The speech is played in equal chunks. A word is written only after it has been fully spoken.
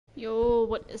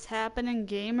what is happening,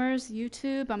 gamers?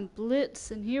 YouTube, I'm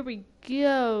Blitz, and here we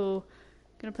go.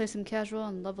 Gonna play some casual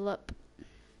and level up.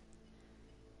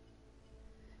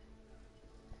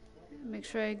 Make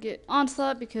sure I get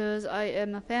Onslaught because I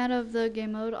am a fan of the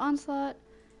game mode Onslaught.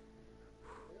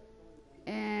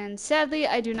 And sadly,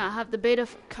 I do not have the beta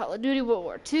for Call of Duty World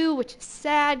War II, which is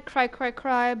sad, cry, cry,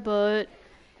 cry, but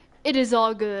it is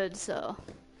all good, so.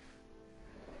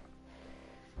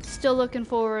 Still looking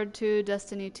forward to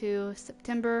Destiny 2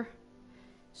 September.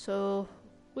 So,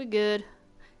 we good.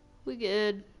 We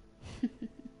good.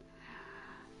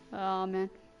 Oh, man.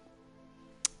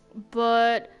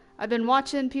 But I've been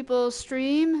watching people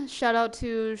stream. Shout out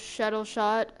to Shadow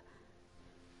Shot.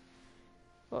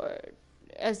 Or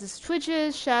as this Twitch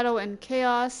is, Shadow and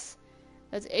Chaos.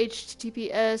 That's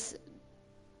https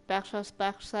 /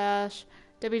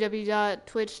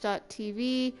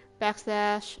 www.twitch.tv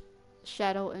 /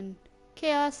 Shadow and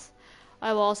Chaos.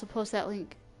 I will also post that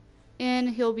link in.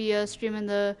 He'll be streaming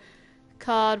the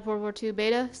COD World War II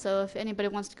beta, so if anybody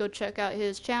wants to go check out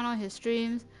his channel, his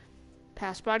streams,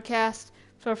 past broadcasts,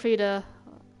 feel free to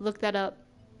look that up.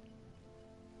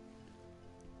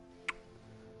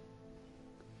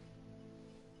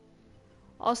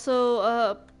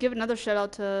 Also, give another shout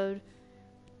out to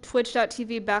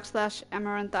twitch.tv /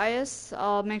 Amaranthias.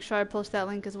 I'll make sure I post that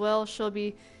link as well. She'll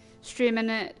be streaming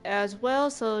it as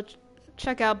well, so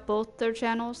check out both their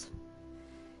channels.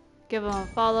 Give them a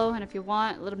follow, and if you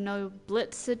want, let them know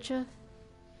Blitz sent ya.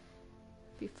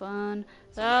 Be fun.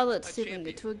 Let's see if we can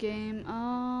get to a game.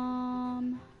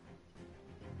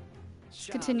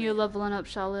 Continue leveling up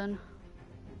Shaolin.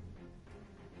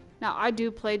 Now,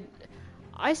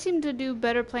 I seem to do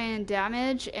better playing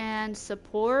damage and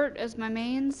support as my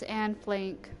mains and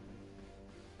flank.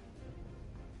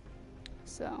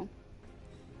 So.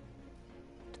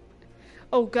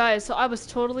 Oh, guys, so I was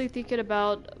totally thinking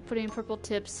about putting purple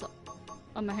tips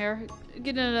on my hair.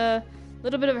 Getting a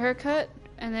little bit of a haircut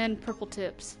and then purple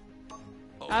tips.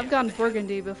 I've gone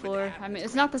burgundy before. I mean,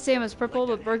 it's not the same as purple,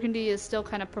 but burgundy is still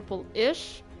kind of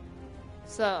purple-ish.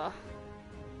 So.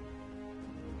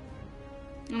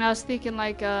 And I was thinking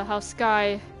like how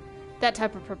Sky, that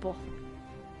type of purple.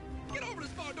 Get over the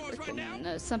spawn doors right now.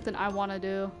 That's something I want to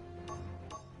do.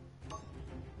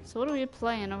 So what are we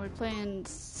playing? Are we playing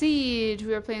Siege?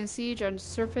 We are playing Siege on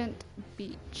Serpent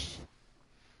Beach.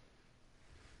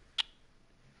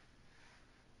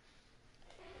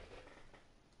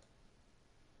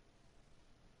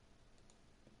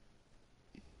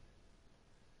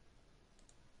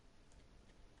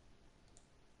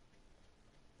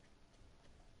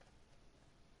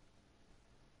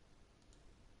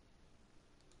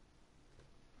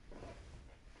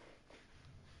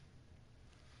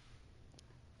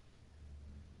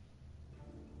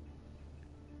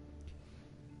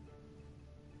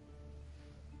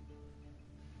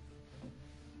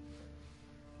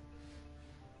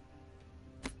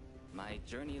 My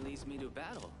journey leads me to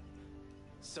battle.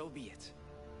 So be it.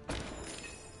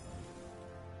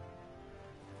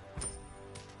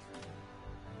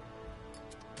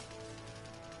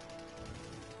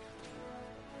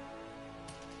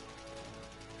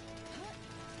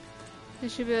 You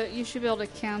should be able to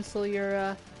cancel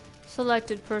your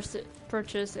selected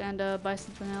purchase and buy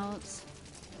something else.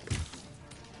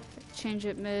 Change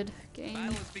it mid-game.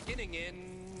 Battle is beginning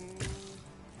in...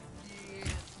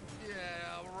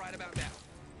 Yeah, right about now.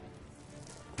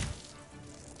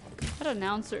 That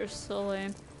announcer is so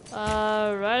lame.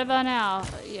 Right about now.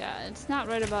 Yeah, it's not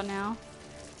right about now.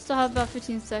 Still have about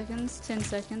 15 seconds, 10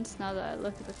 seconds now that I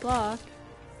look at the clock.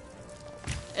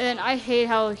 And I hate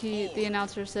how the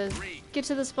announcer says, get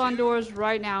to the spawn doors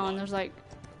right now, and there's like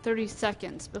 30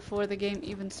 seconds before the game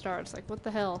even starts. Like, what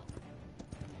the hell?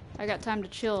 I got time to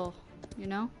chill, you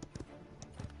know?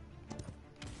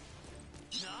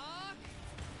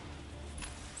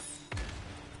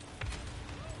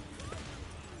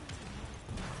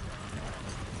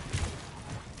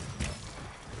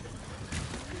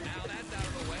 Now that's out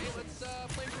of the way, let's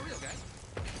play for real, guys.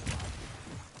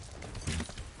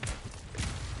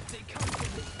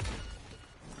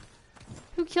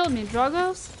 Who killed me?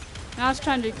 Dragos? I was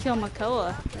trying to kill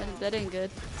Makoa. That ain't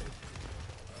good.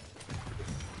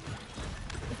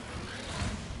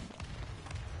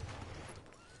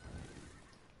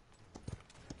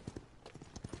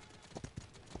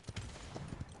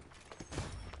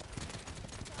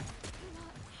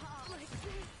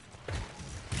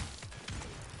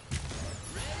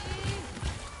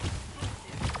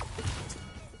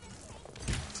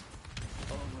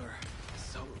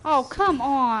 Oh, come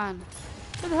on!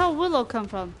 Where the hell Willow come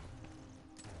from?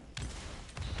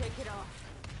 Shake it off.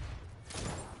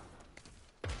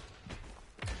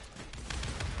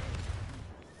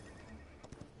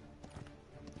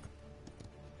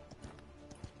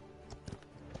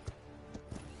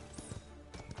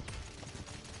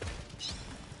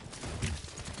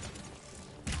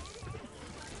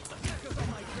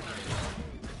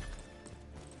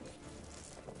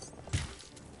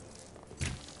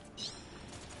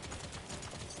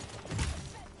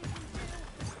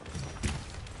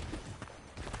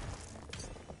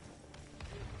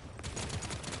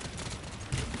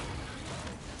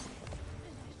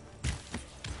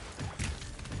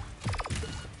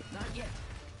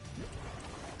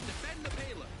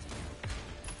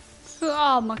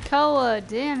 Oh, Makoa,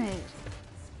 damn it.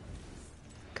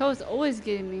 Makoa's always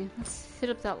getting me. Let's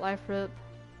hit up that life rip.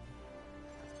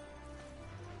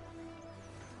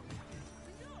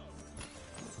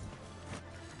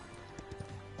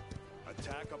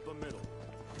 Attack up the middle.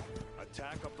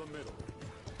 Attack up the middle.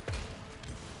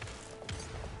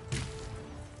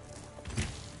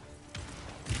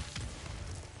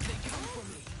 They come for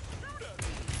me.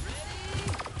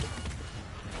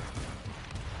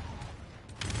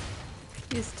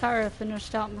 He's Tara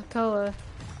finished out Makoa.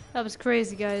 That was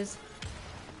crazy, guys.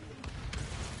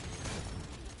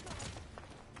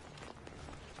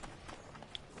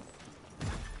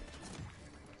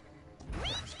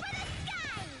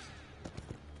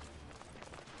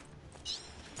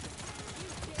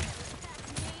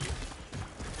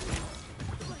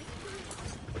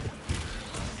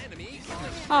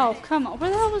 Oh, come on. Where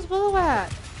the hell was Willow at?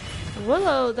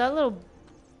 Willow, that little...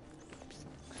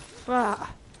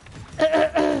 Ah.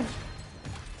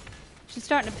 She's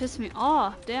starting to piss me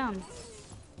off. Damn.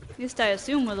 At least I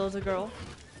assume Willow's a girl.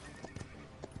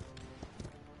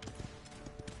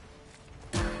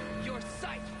 Your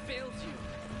sight fails you.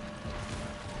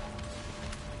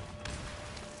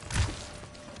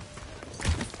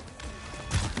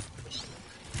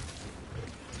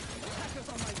 Attackers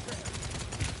on my trail.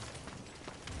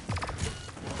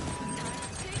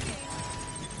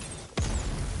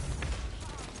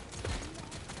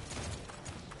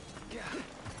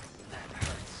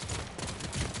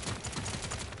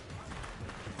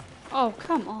 Oh,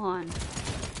 come on.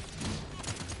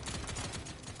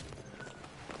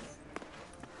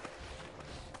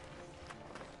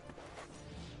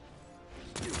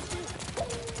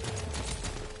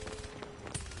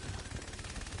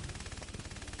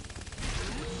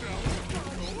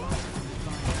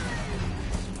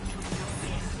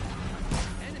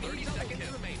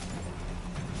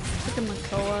 Look at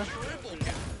Makoa.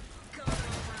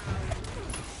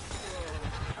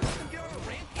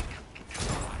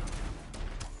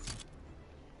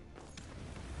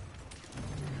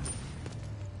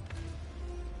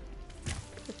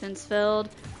 Defense failed.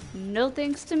 No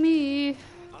thanks to me.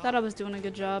 Thought I was doing a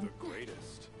good job.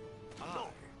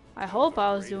 I hope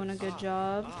I was doing a good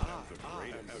job.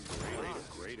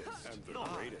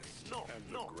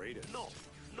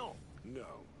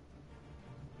 No.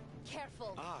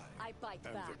 Careful. I bite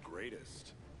am back. the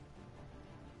greatest.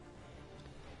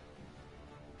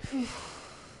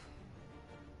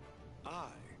 I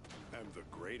am the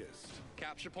greatest.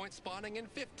 Capture point spawning in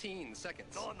 15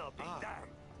 seconds. I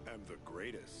am the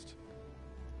greatest.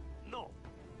 No.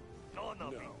 I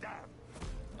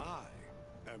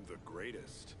am the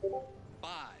greatest. 5,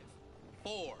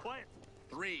 4,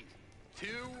 3, 2,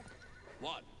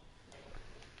 1.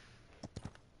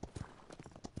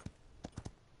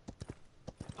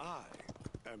 I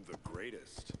am the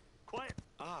greatest. Quiet.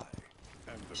 I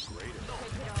am the greatest.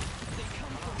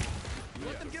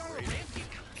 Let them get on a rampage.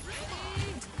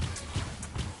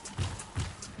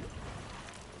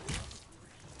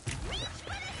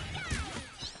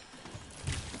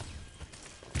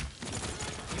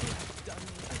 You've done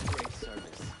a great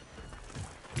service.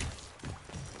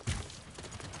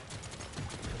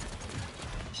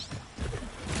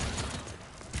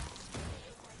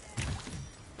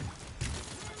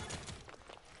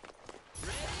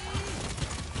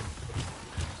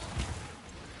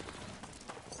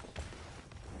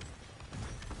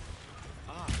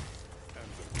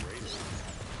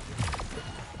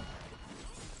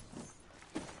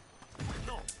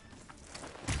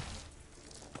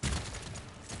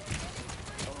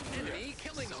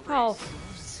 Oh,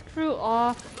 screw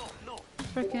off.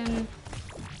 Frickin'.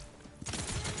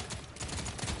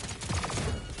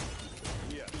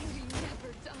 Yes.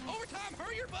 Overtime,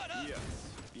 hurry your butt up!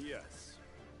 Yes.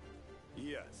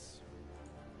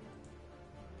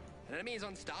 An enemy is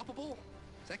unstoppable?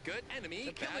 Is that good?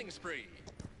 Enemy killing spree.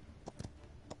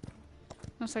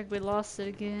 Looks like we lost it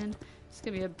again. It's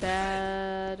gonna be a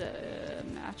bad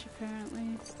match,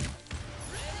 apparently.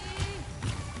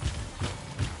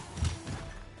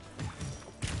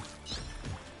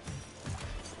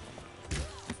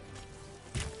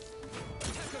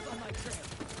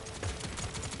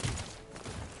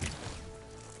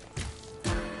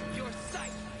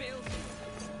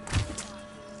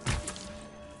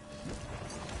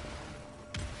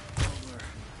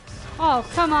 Oh,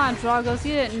 come on, Dragos.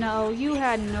 You didn't know. You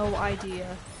had no idea.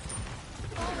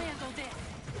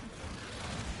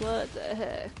 What the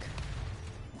heck?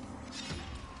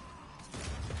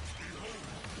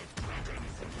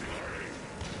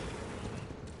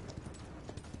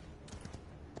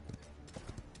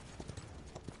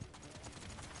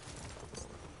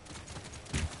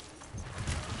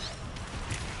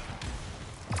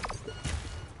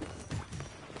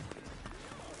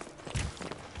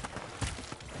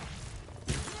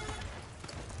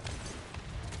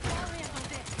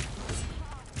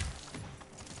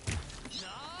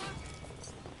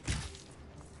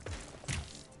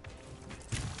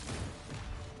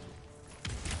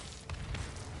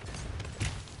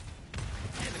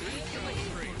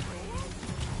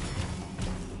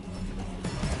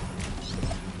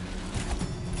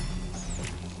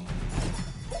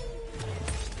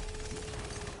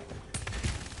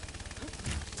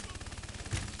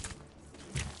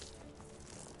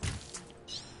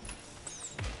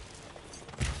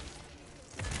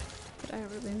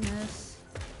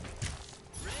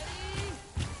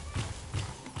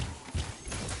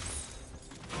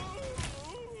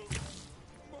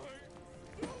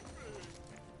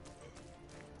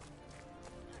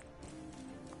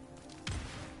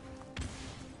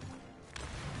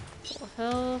 Full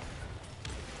health.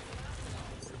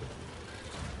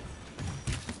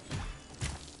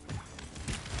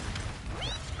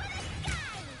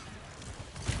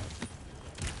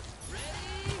 Ready?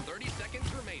 30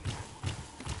 seconds remaining.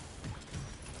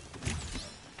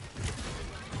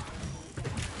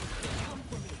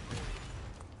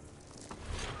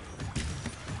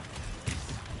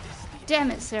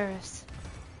 Damn it, Saris.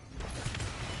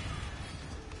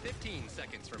 15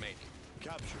 seconds remaining.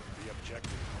 Capture the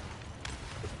objective.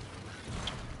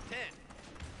 10,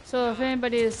 So if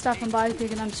anybody is stopping by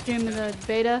thinking I'm streaming the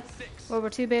beta, World War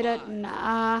 2 beta,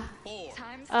 nah. 4,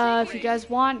 If you guys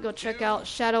want, go check out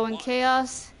Shadow and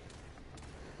Chaos.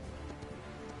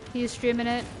 He's streaming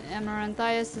it.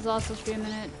 Amaranthias is also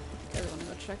streaming it. If you guys want to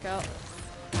go check out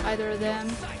either of them.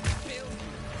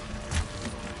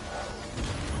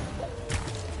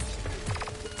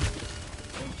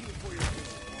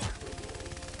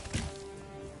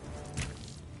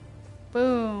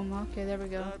 Boom. Okay, there we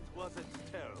go. That wasn't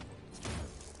terrible.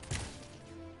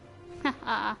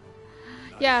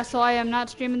 Yeah, so I am not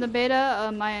streaming the beta.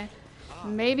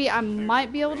 Maybe I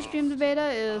might be able to stream the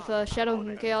beta if Shadow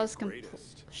and Chaos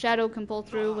Shadow can pull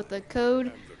through with the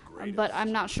code, but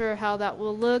I'm not sure how that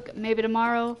will look. Maybe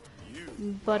tomorrow,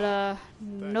 but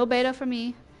no beta for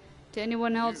me. To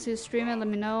anyone else who's streaming, let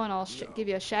me know and I'll give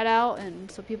you a shout out,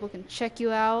 and so people can check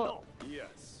you out.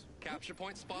 Yes. capture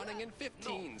point spawning in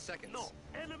 15 seconds. No.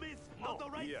 Enemies on the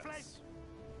right flank.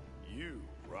 You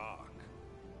rock.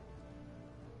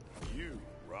 You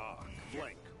rock.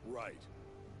 Flank right.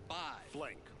 5,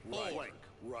 Flank 4, right. Flank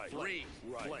right. 3,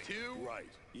 Right. 2, Right.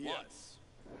 1. Yes.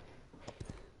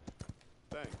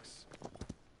 Thanks.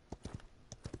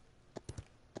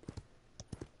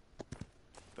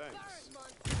 Thanks.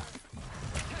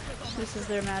 This is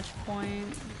their match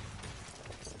point.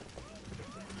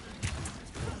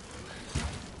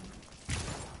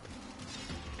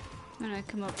 I'm gonna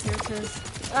come up here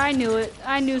because I knew it.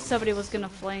 I knew somebody was gonna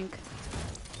flank.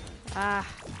 Ah.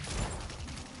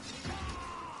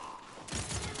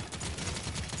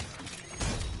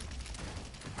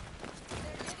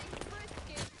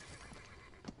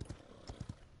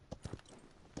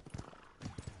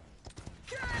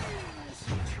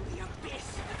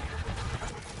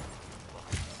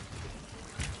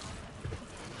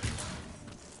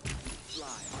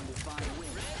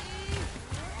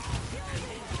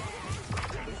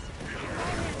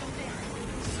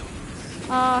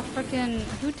 Frickin'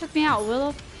 who took me out?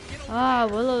 Willow? Ah,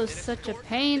 Willow's such a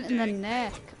pain in the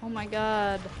neck. Oh my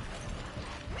god.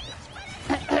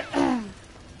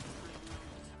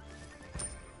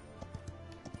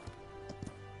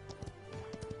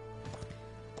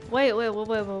 Wait,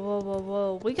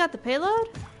 whoa. We got the payload?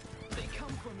 They come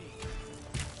for me.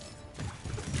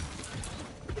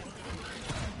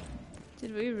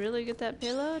 Did we really get that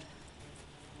payload?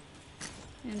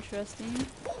 Interesting.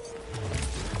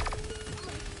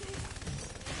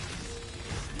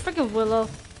 Frickin' Willow.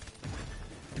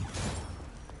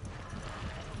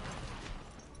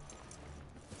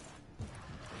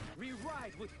 We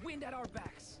ride with wind at our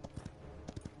backs.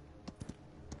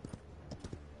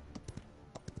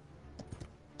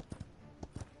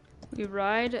 We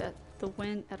ride at the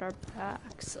wind at our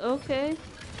backs. Okay.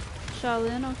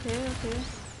 Shaolin, okay.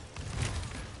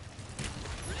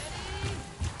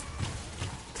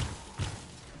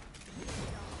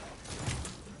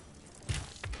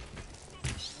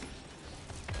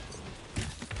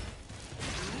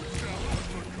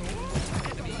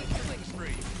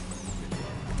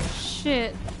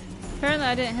 Shit. Apparently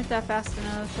I didn't hit that fast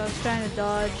enough, so I was trying to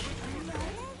dodge.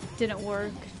 Didn't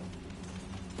work.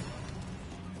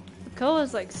 Koa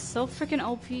is like so freaking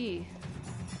OP.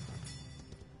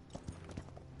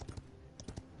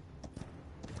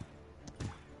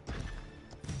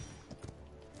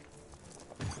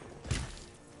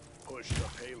 Push the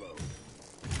payload.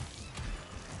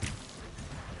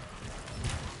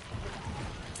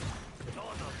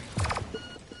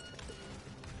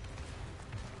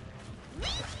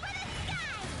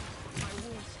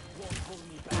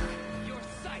 Your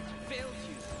sight fails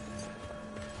you.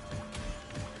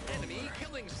 Enemy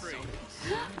killing spree.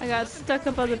 I got stuck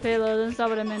up on the payload. That's not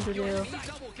what I meant to do.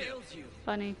 Double kills you.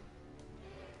 Funny.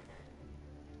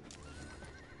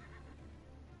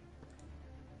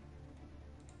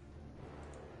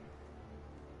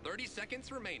 .30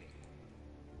 seconds remaining.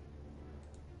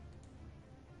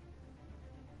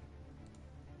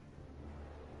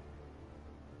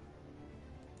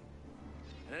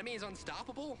 An enemy is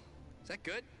unstoppable? Is that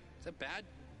good? Is that bad?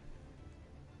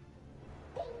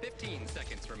 15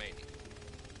 seconds remaining.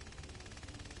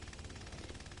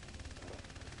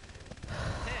 10,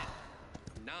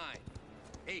 9,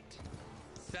 8,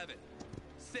 7,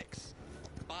 6,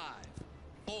 5,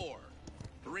 4,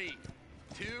 3,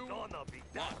 2, 1.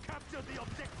 Capture the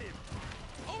objective.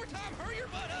 Overtime, hurry your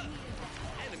butt up!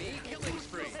 Enemy killing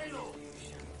spree.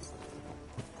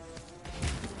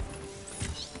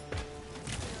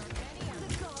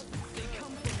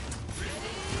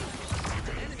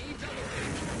 Enemy double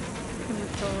kill. Can we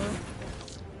forward?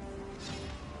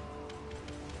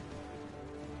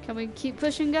 Can we keep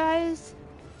pushing, guys?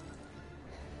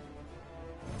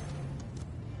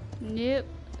 Nope.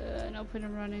 No point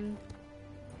in running.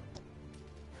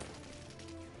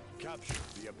 Capture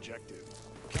the objective.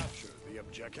 Capture the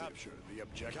objective. Capture the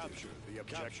objective. Capture the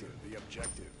objective. Capture the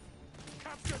objective.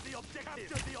 Capture the objective.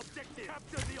 Capture the objective.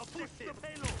 Capture the objective. Push the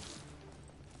payload.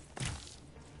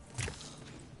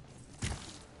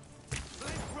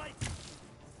 Flank right.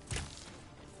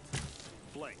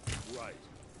 Flank right.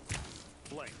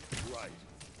 Flank right.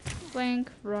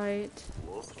 Flank right.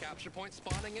 Capture point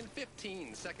spawning in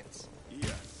 15 seconds.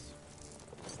 Yes.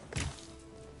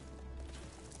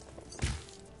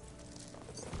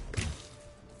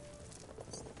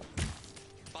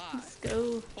 Let's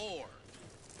go. 4,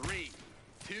 3,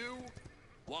 2,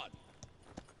 1.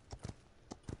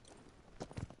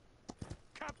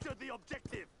 Capture the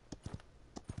objective.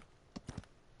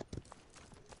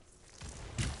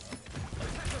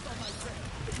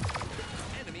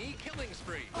 Enemy killing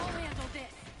spree. I'll handle this.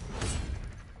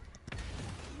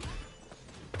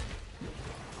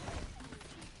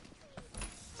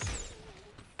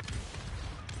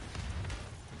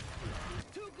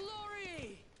 To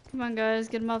glory. Come on, guys,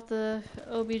 get him off the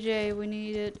OBJ. We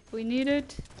need it. We need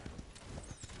it.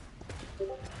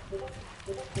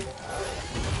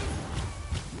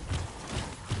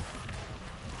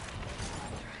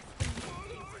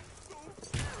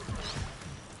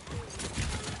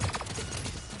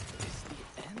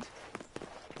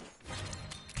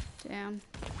 Damn.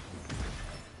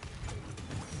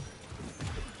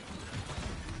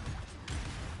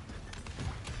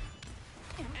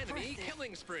 Enemy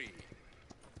killing spree.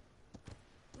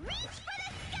 Reach for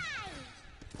the sky.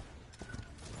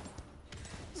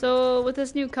 So with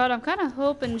this new cut, I'm kind of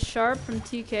hoping Sharp from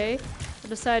TK will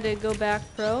decide to go back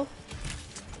pro.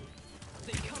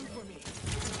 They come for me.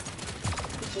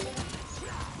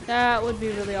 That would be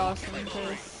really awesome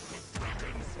because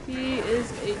he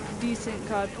is a decent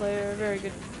COD player, a very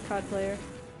good COD player.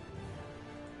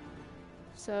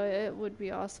 So it would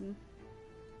be awesome.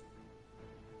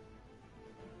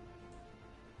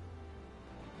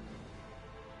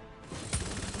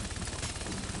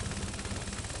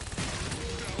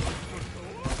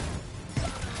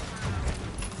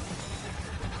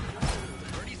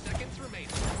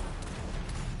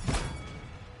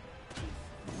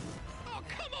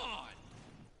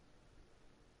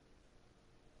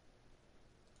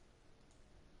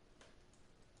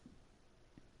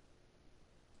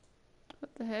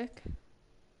 What the heck?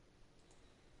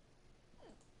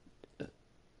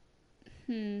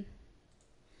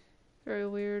 Very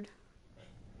weird.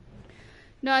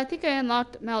 No, I think I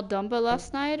unlocked Maldumba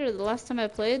last night or the last time I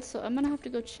played, so I'm gonna have to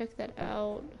go check that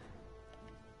out.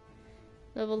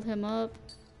 Leveled him up.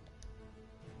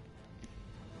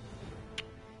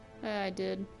 I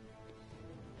did.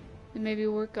 And maybe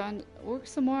work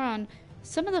some more on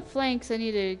some of the flanks. I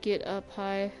need to get up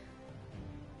high.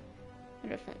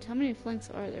 Matter of fact, how many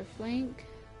flanks are there? Flank,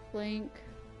 flank,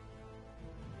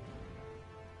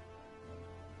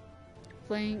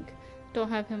 flank. Don't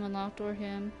have him unlocked or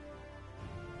him.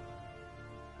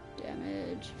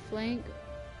 Damage, flank.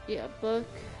 Yeah, book.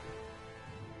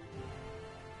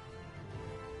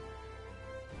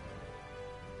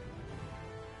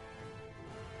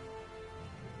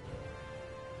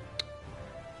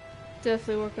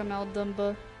 Definitely work on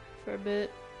Maldumba for a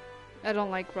bit. I don't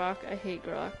like Grok. I hate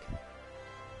Grok.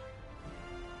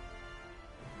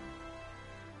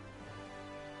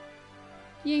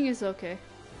 Ying is okay.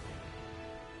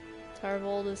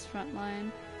 Tarvold is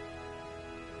frontline.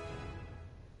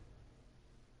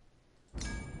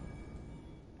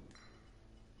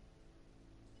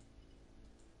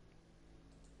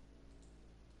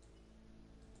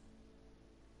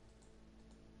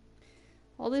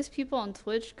 All these people on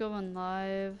Twitch going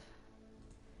live.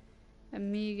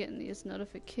 And me getting these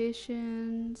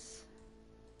notifications.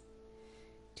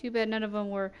 Too bad none of them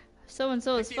were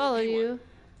so-and-so has followed you.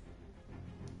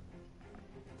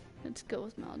 Let's go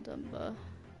with Maldumba.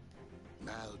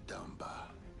 Maldumba.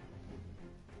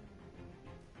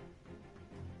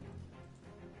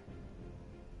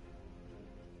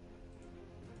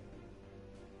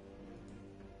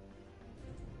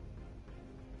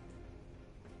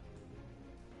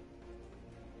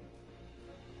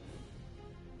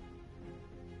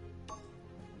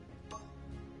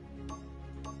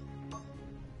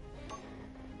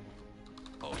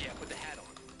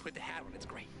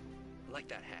 great. I like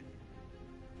that hat.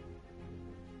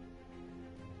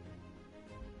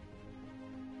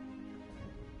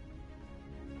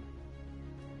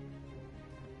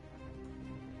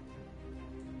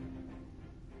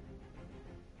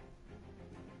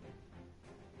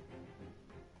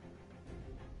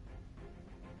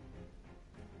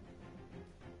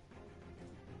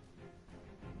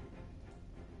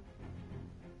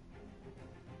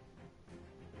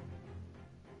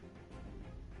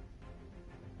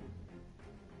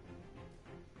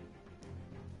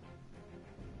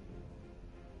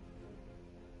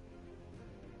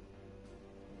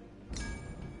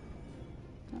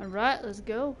 Alright, let's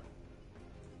go.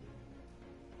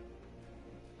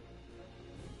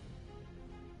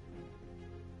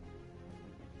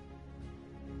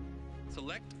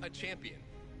 Select a champion.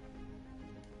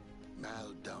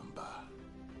 Maldumba.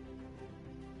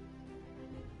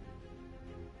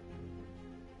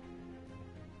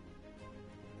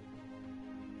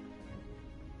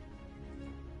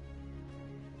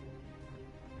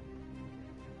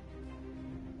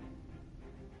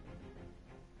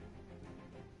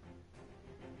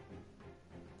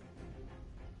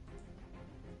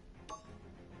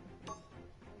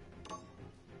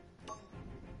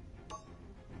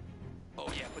 Oh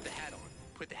yeah, put the hat on.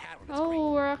 Put the hat on. It's Oh, great.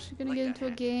 we're actually gonna Like get that into a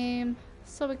hat. game.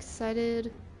 So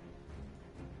excited.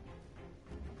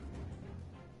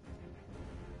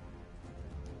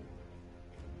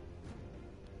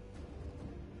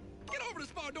 Get over the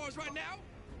spawn doors right now.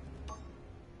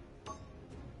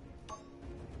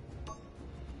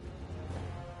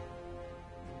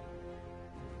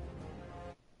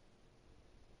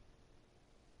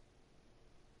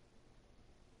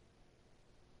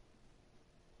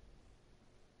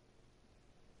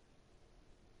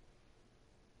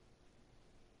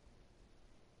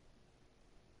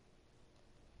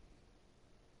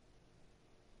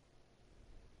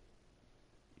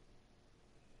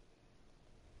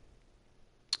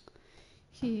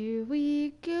 Here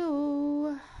we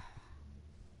go.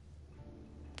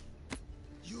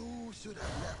 You should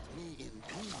have left me in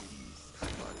peace,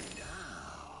 but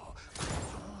now I'm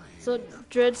fine. So,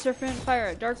 Dread Serpent, fire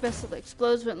a dark vessel that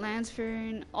explodes when it lands,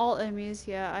 fearing all enemies.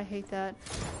 Yeah, I hate that.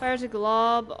 Fire to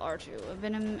glob, R2. A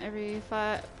venom every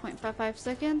 5.55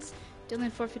 seconds, dealing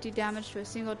 450 damage to a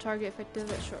single target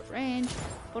effective at short range.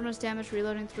 Bonus damage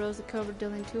reloading throws the cobra,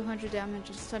 dealing 200 damage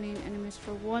and stunning enemies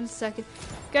for 1 second.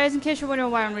 Guys, in case you're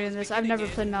wondering why I'm reading this, I've never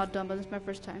played Maldumba. This is my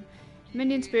first time.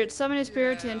 Minion Spirit. Summon a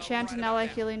spirit to enchant an ally,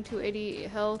 healing 280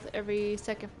 health every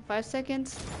second for 5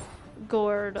 seconds.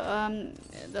 Gourd.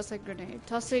 That's like grenade.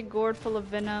 Toss a gourd full of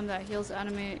venom that heals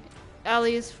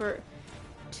allies for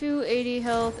 280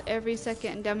 health every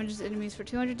second and damages enemies for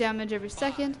 200 damage every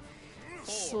second.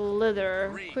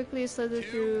 Slither. Quickly slither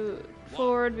through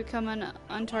forward, become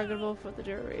untargetable for the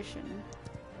duration.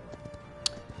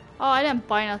 Oh, I didn't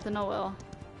buy nothing. Oh well.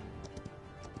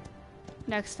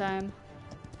 Next time.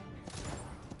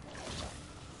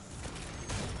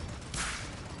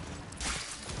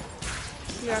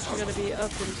 You're actually gonna be up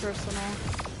and personal.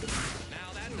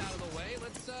 Now that's out of the way.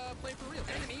 Let's play for real.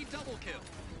 Enemy double kill.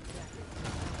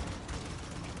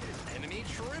 Enemy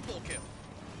triple kill.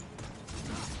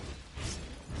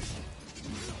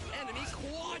 Enemy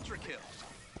quadra kill.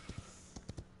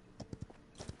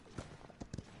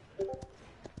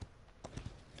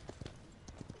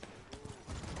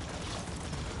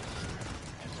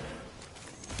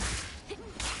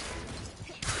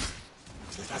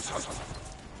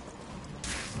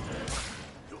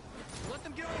 Let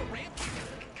them get on a ramp.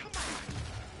 Come on.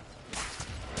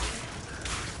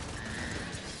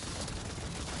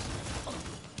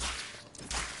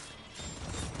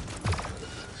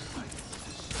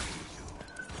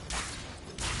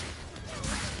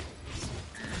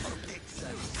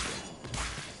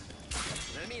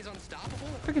 Enemy is unstoppable.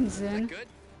 Freaking Is that Zen. good?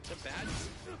 Is that bad?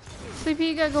 Sleepy,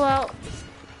 you gotta go out.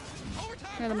 Overtime.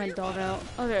 I gotta let my dog out.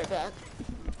 I'll be right back.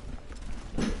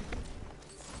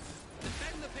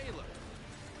 Defend the payload.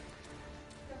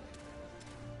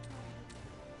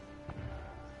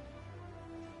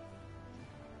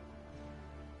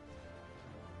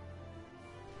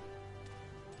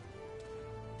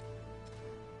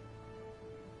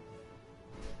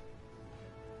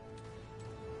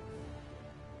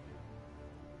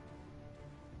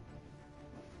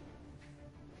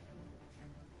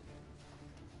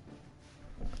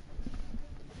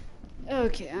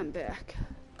 Okay, I'm back.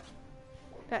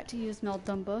 Back to use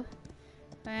Maldumba.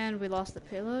 And we lost the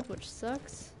payload, which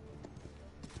sucks.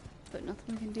 But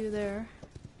nothing we can do there.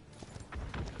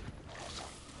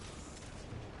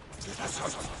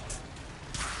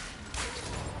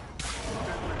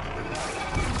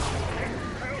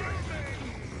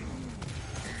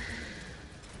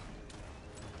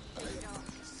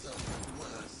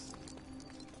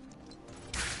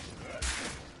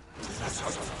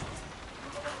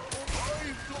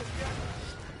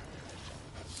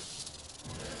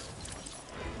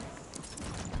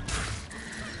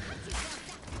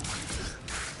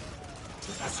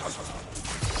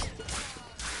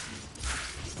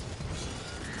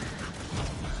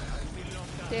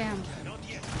 Damn.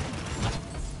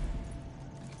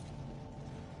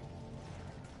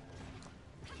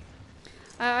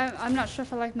 I'm not sure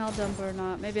if I like Meldumber or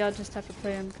not. Maybe I'll just have to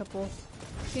play him a couple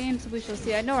games. We shall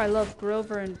see. I know I love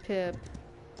Grover and Pip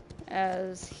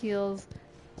as heals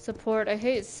support. I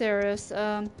hate Ceres.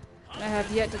 And I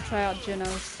have yet to try out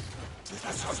Genos.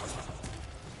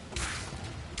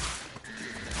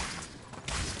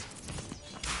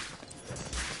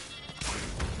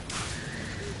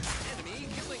 Enemy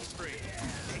killing spree.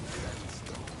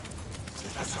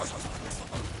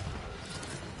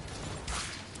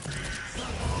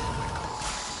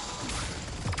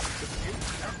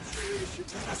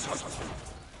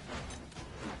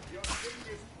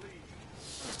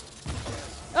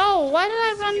 Oh, why did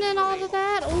I run in all of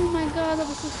that? Oh my god, that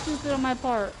was so stupid on my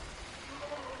part.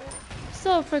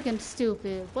 So freaking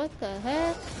stupid. What the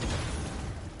heck?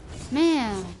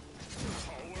 Man.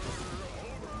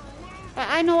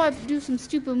 I know I do some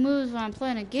stupid moves when I'm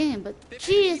playing a game, but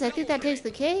jeez, I think that takes the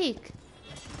cake.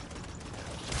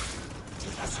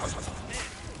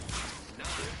 9,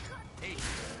 8,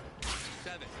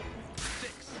 7,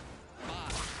 6,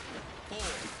 5, 4,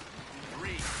 3,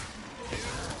 2,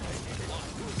 1.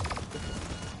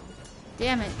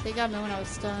 Damn it, they got me when I was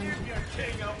stunned.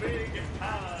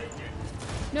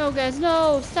 No, guys,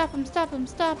 no! Stop him, stop him,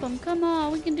 stop him. Come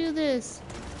on, we can do this.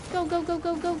 Go, go, go,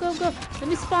 go, go, go, go. Let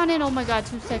me spawn in. Oh my god,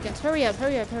 2 seconds. Hurry up,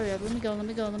 hurry up, hurry up. Let me go, let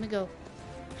me go, let me go.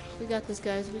 We got this,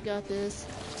 guys, we got this.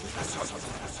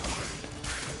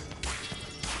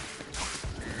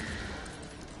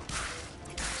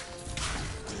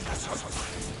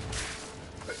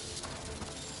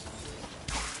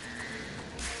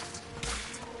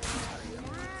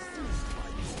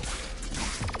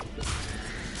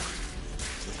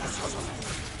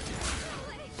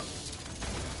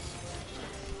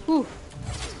 Whew.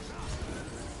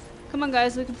 Come on,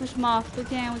 guys, we can push them off. We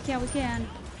can, we can, we can.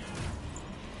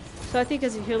 So I think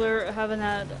as a healer, having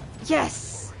that...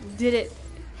 Yes! Did it!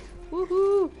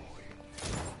 Woohoo!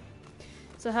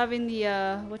 So having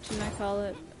the, what you might call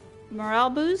it, morale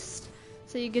boost,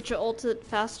 so you get your ultimate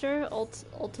faster,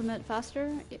 ultimate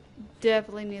faster.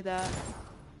 Definitely need that.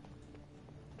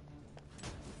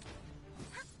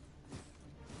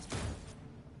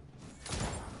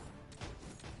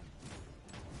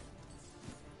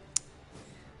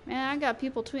 Man, I got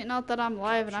people tweeting out that I'm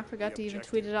live and I forgot to even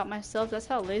tweet it out myself. That's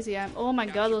how lazy I am. Oh my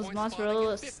god, those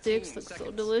mozzarella sticks look so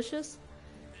delicious.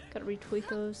 Gotta retweet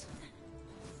those.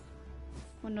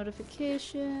 1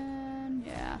 notification.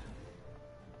 Yeah.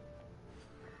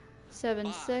 7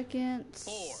 5, seconds.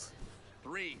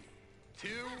 4, 3, 2,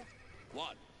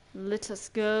 1. Let us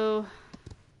go.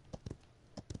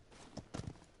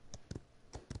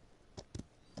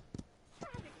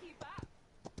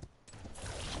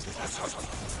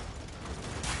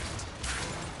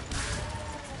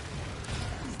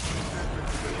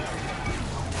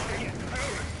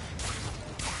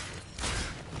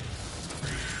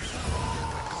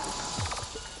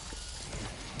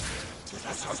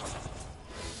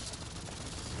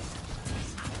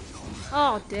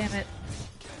 Oh, damn it.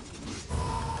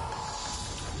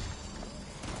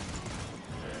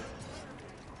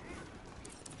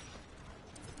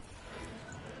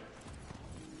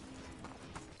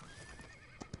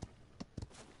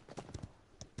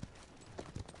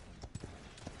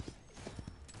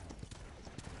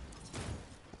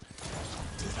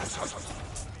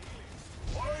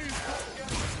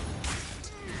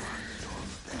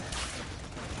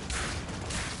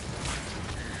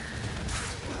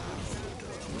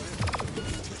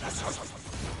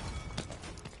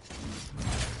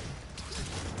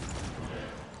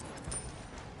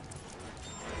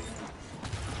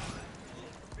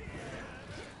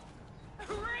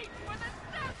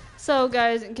 So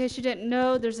guys, in case you didn't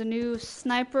know, there's a new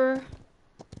sniper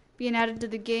being added to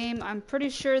the game. I'm pretty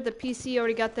sure the PC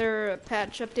already got their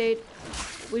patch update.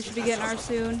 We should be getting ours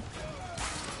soon.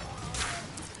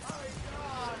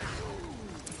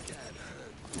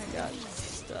 I got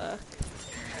stuck.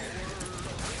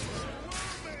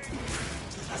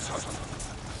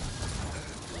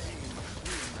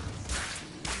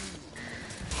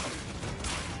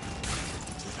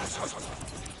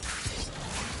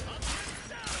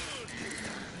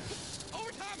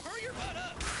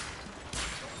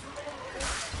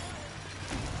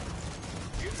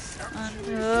 I'm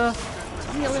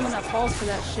the only one that falls for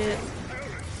that shit.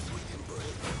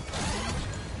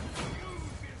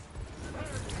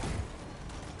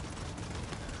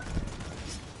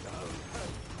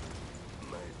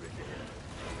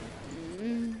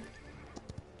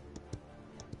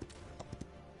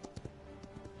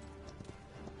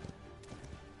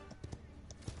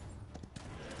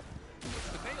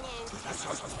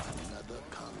 Another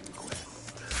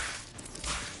conquest.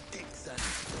 Sticks and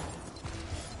stones.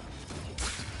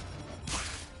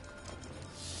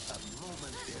 A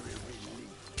momentary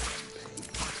relief from pain.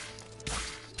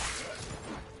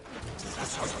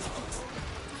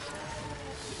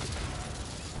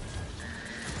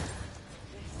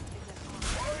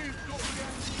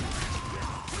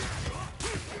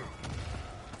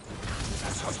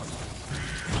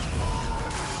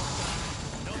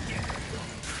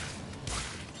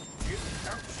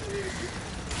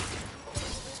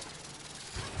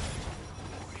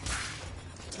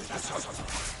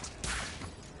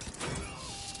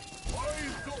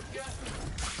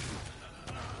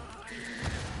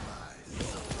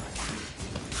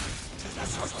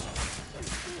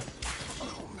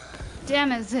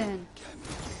 Damn it, Zen.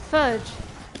 Fudge.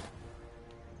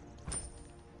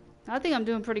 I think I'm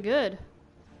doing pretty good.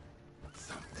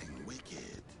 Something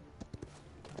wicked.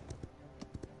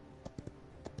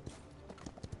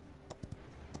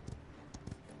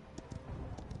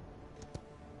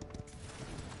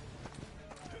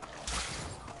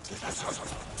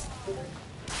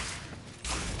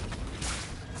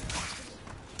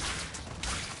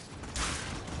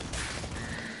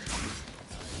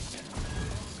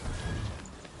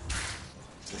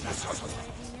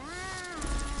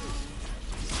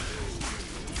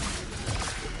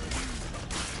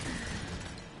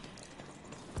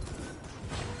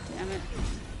 Damn it.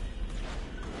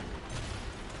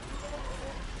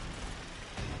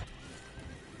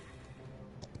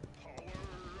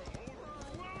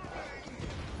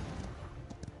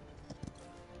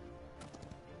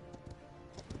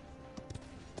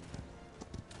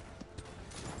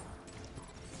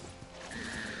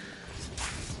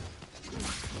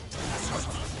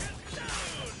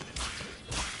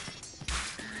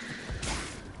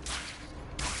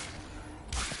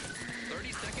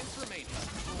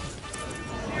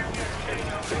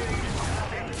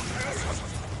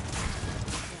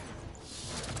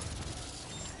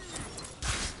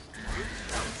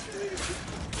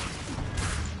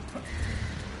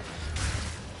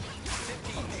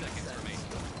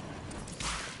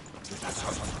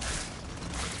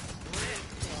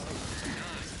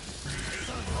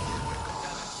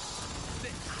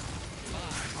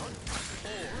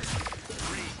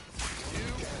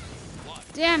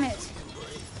 Damn it!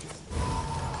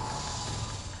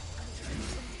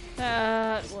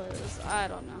 That was... I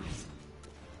don't know.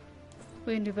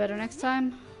 We can do better next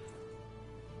time.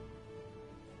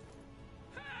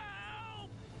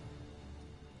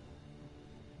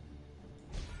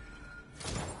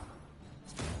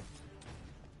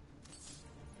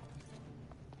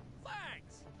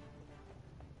 Thanks.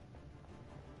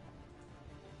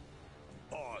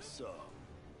 Awesome.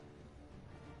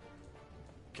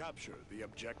 Capture the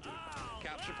objective.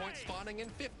 Capture point spawning in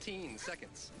 15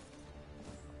 seconds.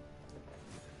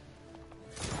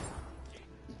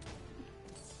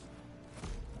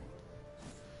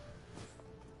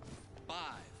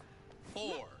 Five,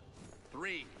 4,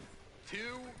 3, 2.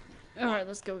 Alright,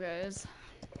 let's go, guys.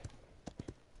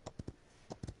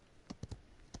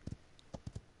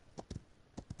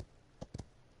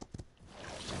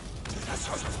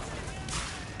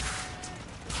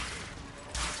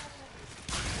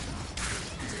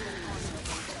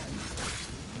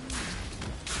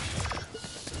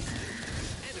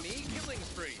 Enemy killing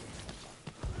spree.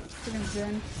 Freaking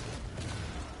Zen.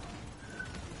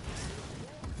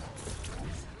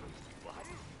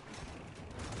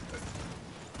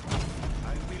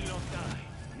 I will not die.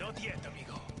 Not yet,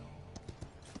 amigo.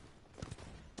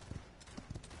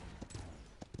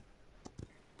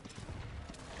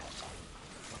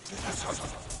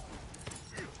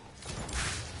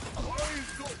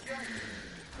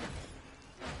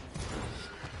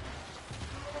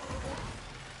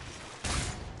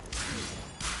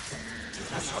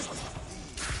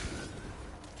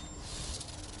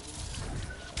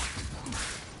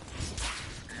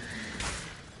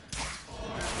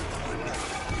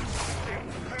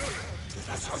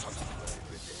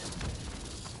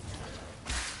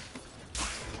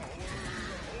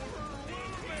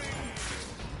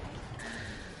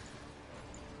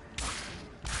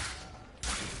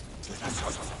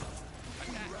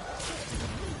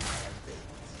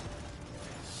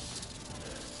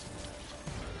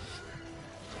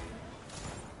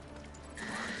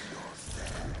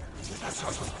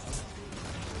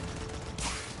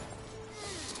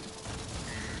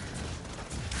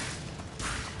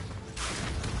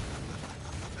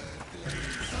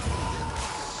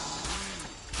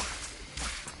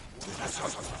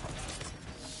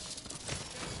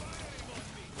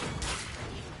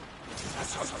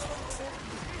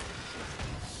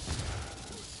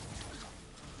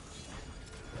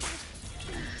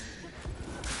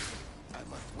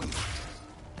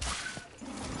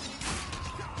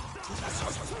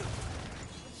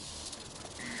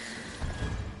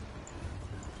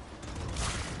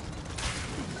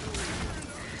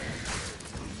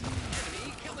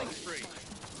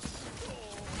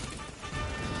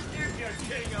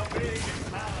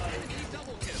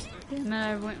 Damn it,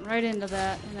 I went right into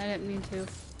that, and I didn't mean to.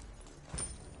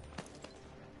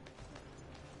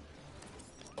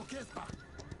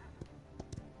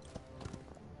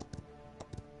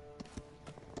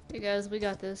 Hey guys, we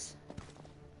got this.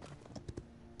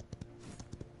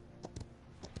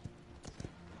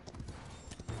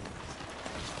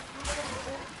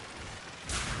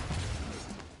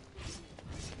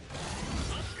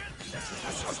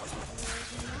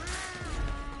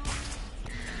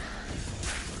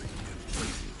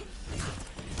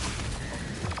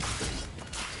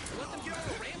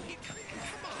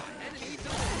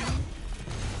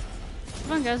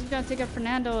 Come on guys, we gotta take out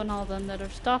Fernando and all them that are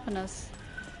stopping us.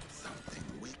 Something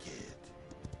wicked.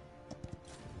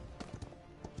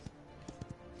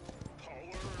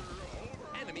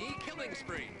 Enemy killing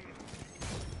spree.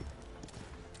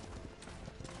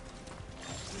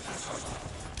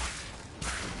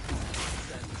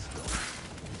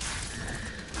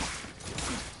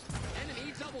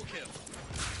 Enemy double kill.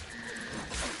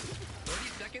 30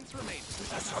 seconds remaining.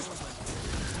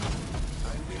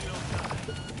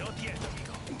 Not yet,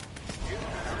 amigo.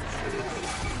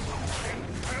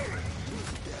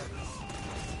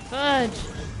 Fudge!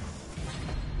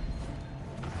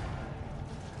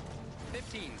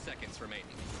 15 seconds remaining.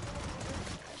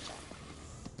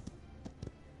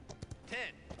 10,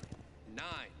 9,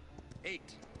 8,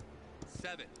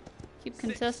 7, Keep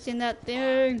contesting that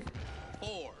thing.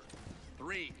 4,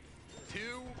 3, 2,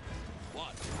 1.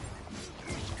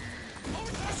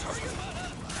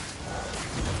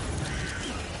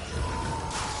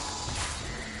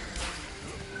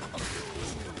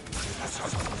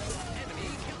 Enemy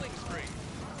killing spree.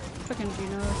 Fucking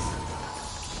Genos.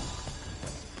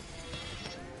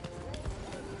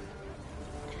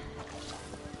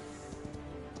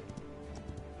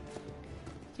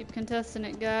 Keep contesting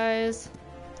it, guys.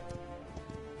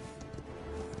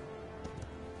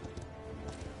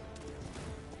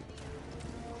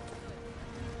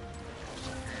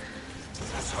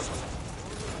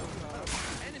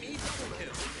 Enemy double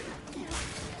kill.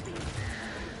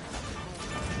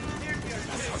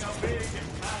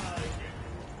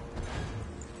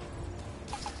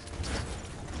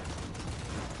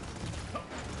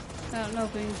 I don't know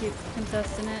if we can keep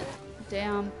contesting it.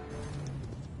 Damn.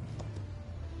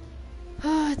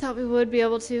 I thought we would be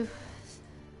able to.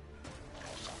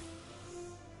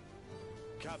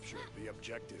 Capture the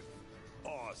objective.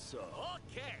 Awesome.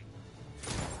 Okay.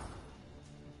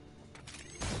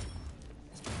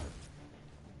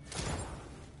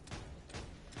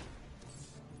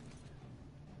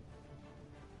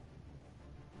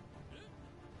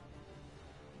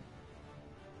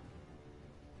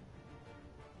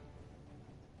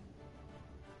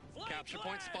 Capture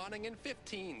point spawning in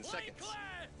 15 seconds.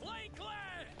 Flame clear!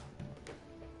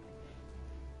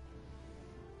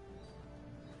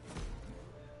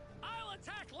 I'll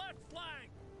attack left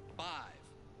flank! 5,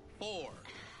 4,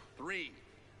 3,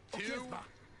 2,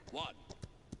 1.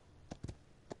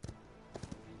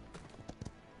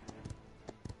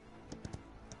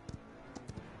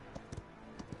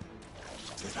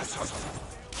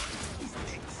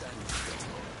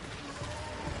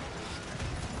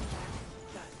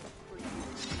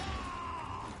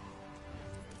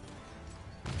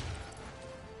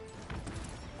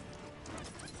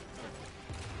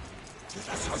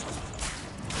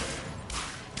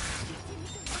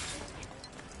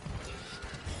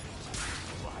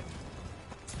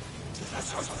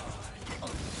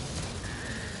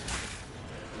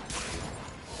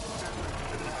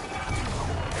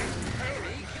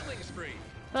 Enemy killing spree.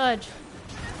 Fudge.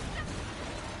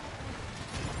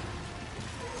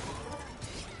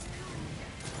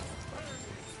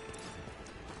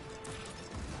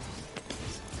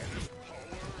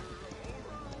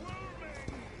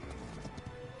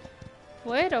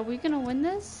 Wait, are we gonna win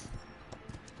this?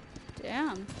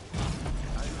 Damn.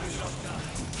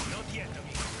 Not yet,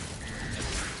 amigo.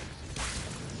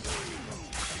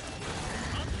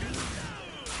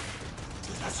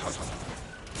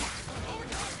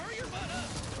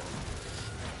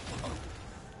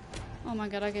 Oh my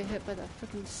god, I get hit by that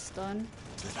freaking stun.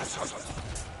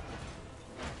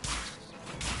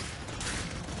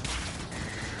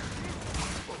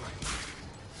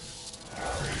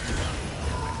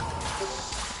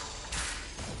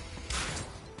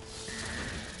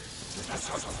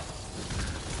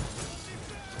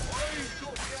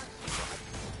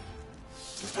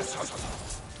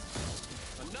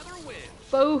 Another win.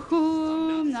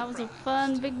 Boom! That was a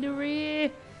fun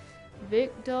victory!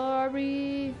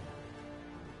 Victory!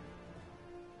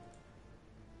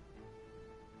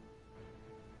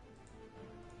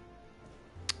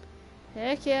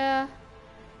 Heck yeah!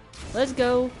 Let's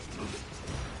go!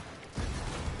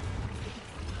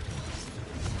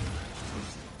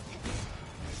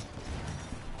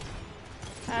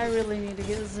 I really need to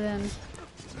get Zen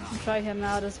and try him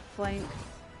out as a flank.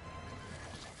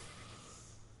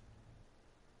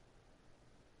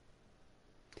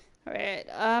 Alright,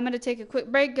 I'm gonna take a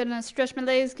quick break, gonna stretch my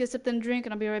legs, get something to drink,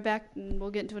 and I'll be right back and we'll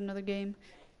get into another game.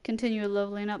 Continue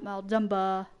leveling up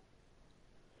Maldumba.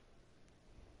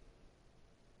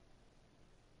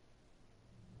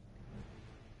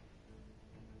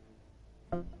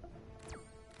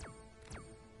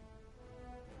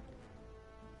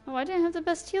 Oh, I didn't have the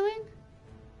best healing?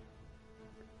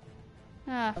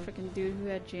 Ah, freaking dude who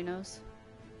had Genos.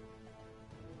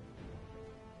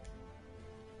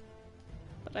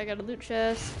 But I got a loot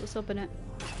chest. Let's open it.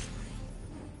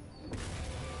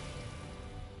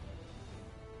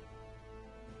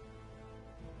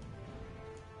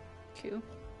 Q.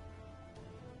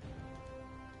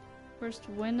 First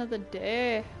win of the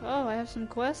day. Oh, I have some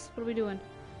quests. What are we doing?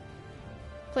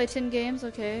 Play 10 games.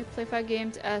 Okay. Play 5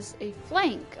 games as a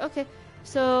flank. Okay.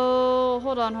 So,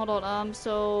 hold on.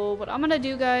 So what I'm gonna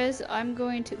do, guys, I'm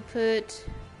going to put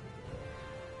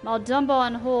Maldumba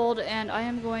on hold, and I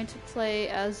am going to play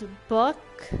as Buck.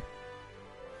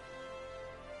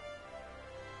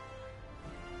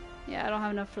 Yeah, I don't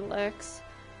have enough for Lex.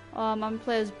 I'm gonna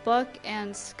play as Buck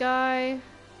and Sky.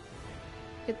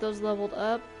 Get those leveled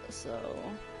up, so...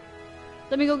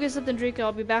 Let me go get something to drink,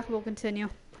 I'll be back and we'll continue.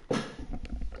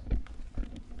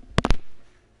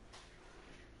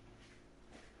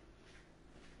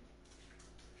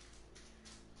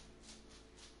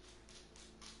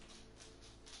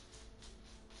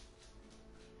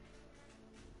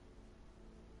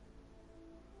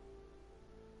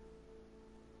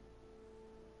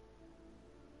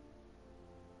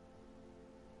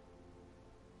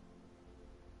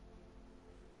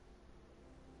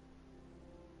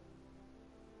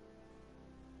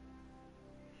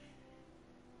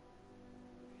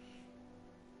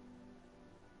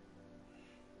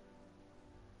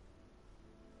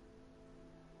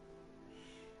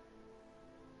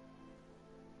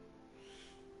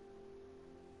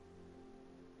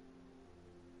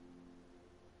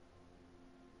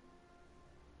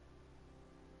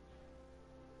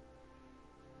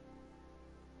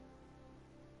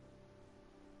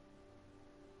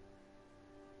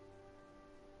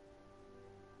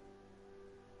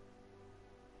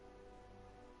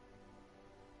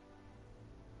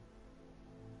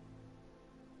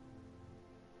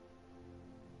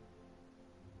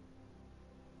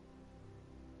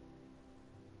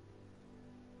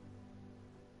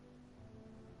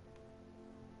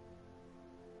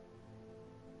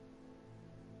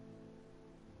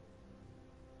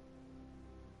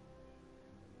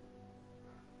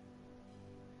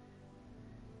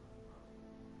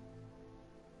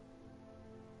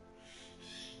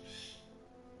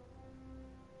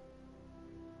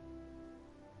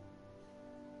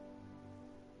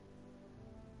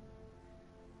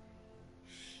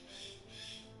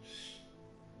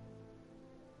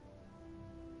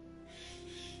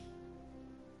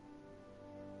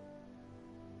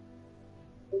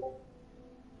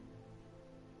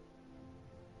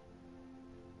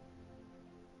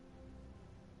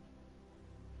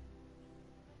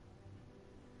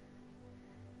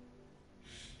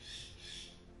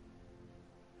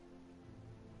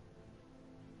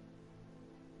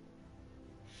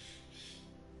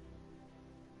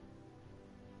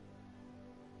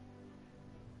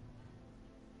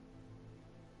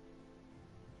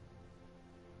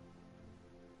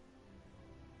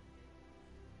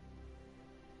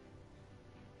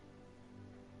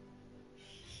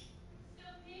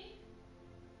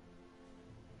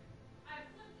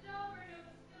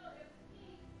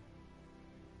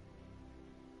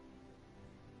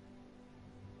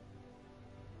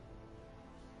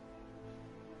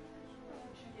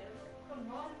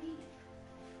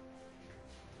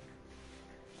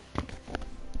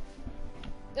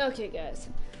 Okay, guys.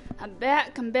 I'm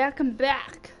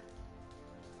back.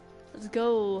 Let's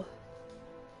go.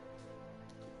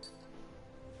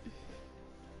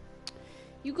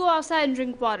 You go outside and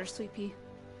drink water, Sleepy.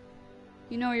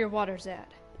 You know where your water's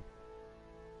at.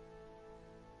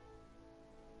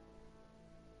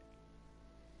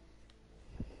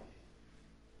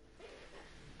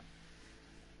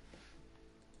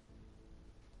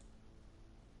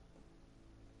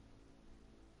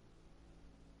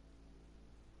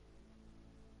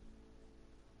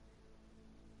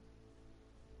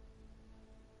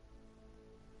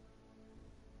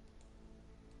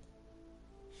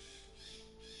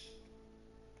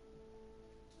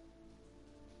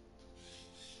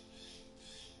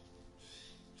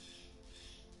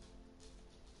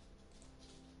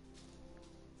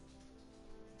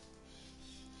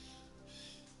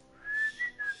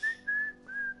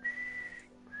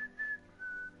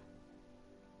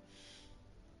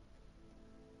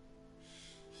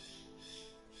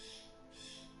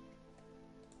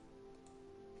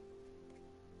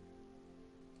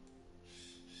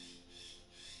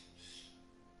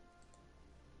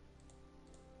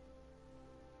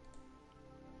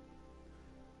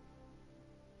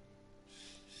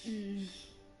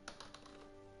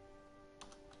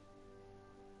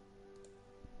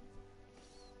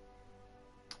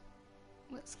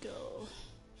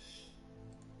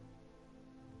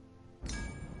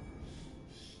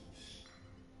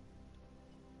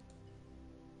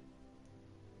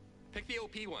 Pick the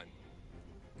OP one.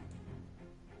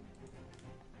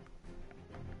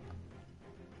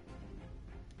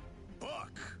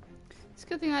 Buck. It's a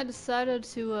good thing I decided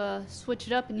to switch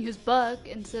it up and use Buck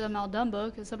instead of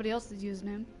Maldumbo, because somebody else is using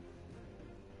him.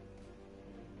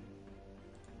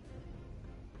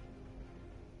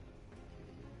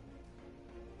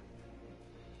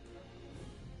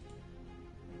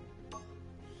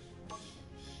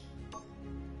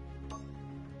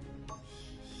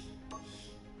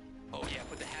 Oh yeah,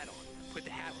 put the hat on. Put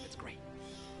the hat on. It's great.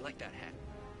 I like that hat.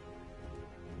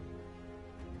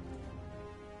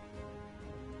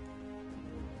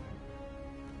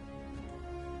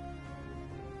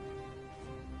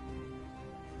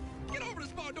 Get over the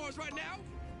spawn doors right now!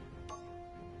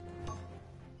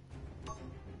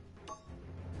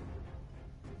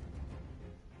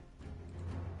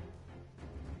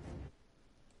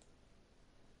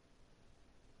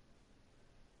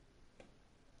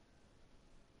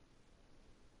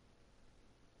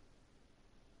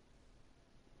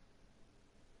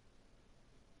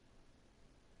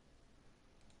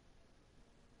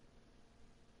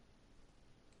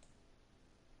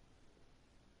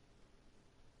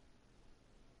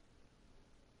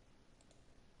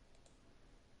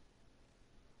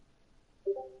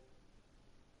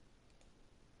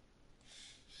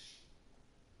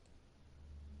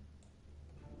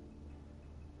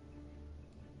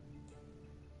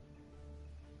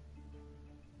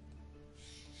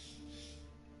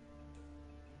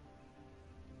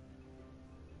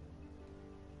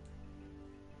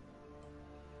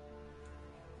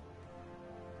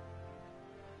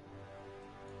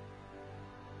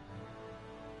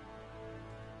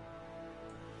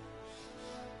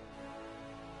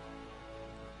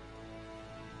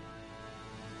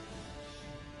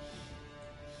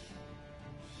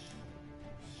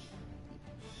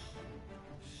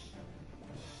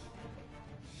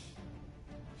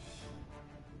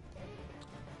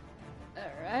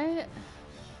 Alright.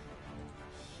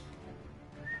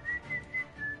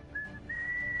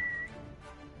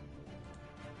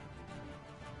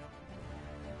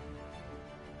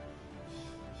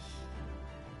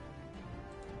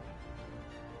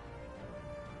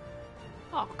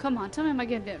 Oh, come on. Tell me I'm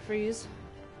getting it freeze.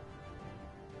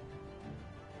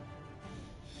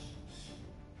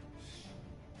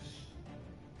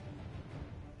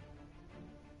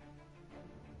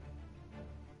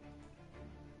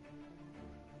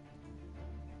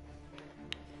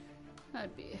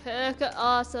 That'd be hecka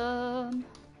awesome.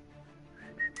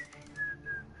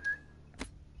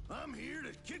 I'm here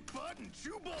to kick butt and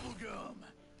chew bubble gum.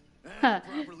 And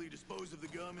properly dispose of the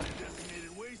gum in a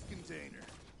designated waste container.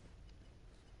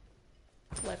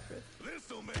 Leopard.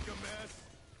 This'll make a mess.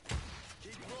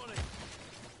 Keep running.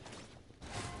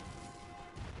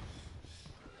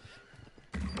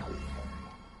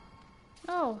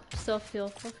 Oh,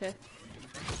 self-heal. Okay.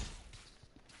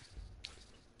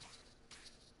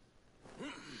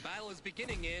 Battle is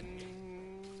beginning in...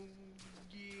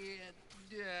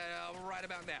 yeah, right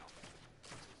about now.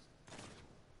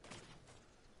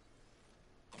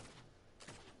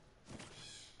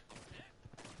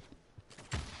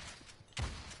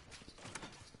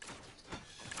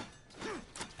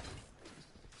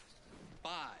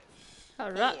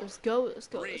 Alright, let's go, let's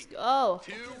go, let's go.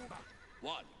 2,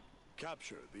 1.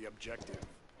 Capture the objective.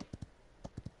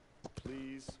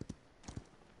 Please.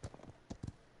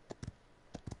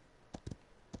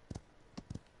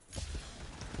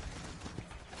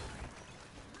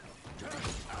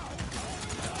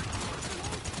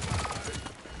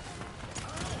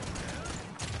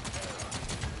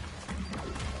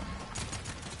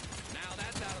 Now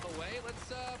that's out of the way,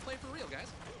 let's play for real,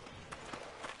 guys.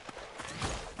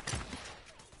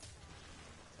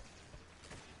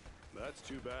 That's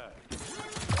too bad.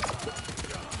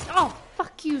 Oh,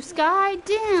 fuck you, Sky,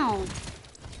 down.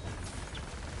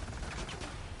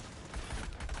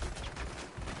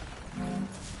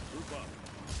 Group up.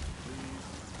 Please.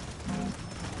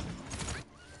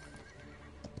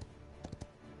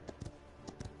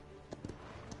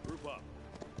 Group up.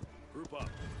 Group up.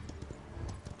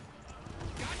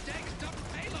 God dang, stop the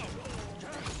payload!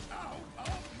 Get out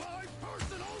of my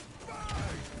personal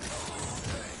space!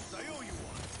 Thanks, I owe you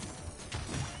one.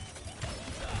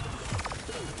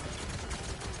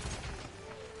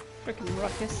 Freaking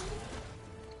ruckus.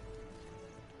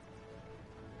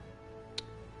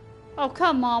 Oh,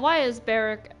 come on. Why is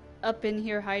Barrack up in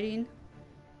here hiding?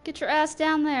 Get your ass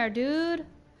down there, dude.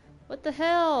 What the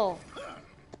hell?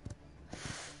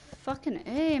 Fucking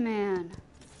A, man.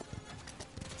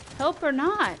 Help or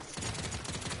not?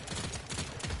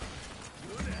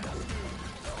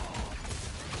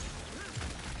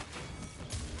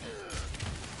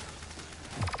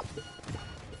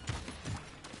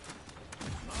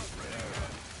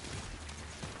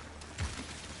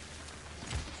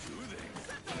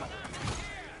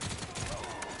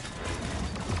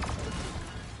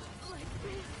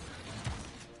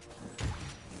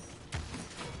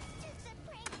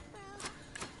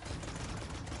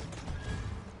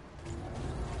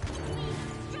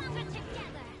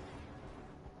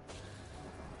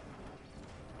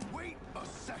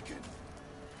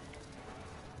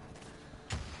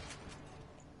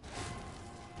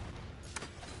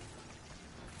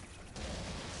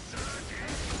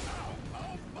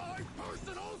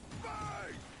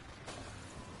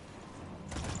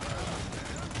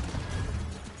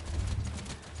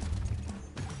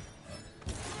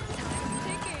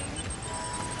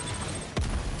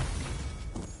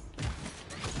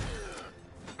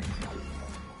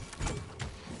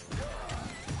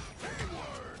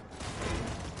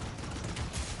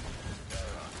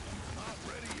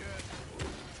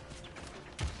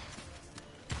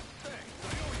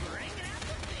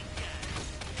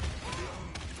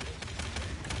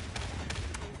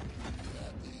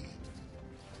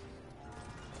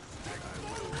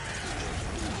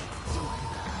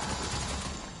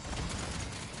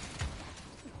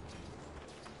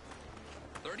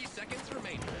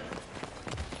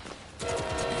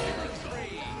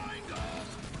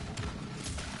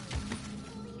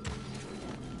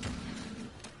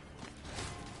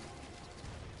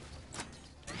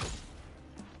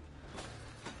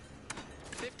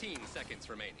 seconds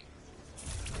remaining.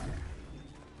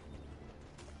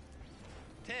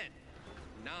 10,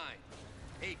 9,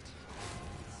 8,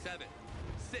 7,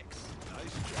 6, Nice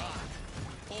 5, job.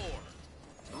 4,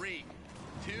 3,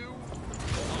 2,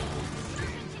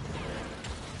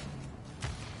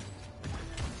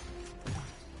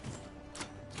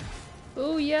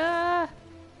 Oh yeah!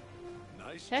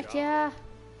 Nice Heck job. yeah!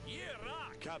 Yeah,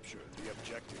 rock. Capture the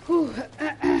objective. Whew.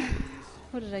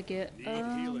 What did I get? Need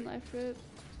healing. Life root.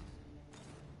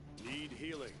 Need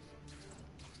healing.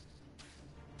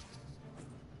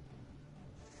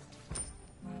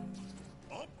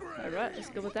 Upgrade. Alright, let's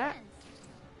go with that.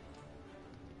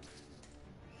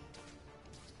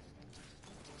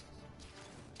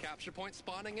 capture point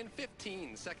spawning in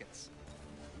 15 seconds.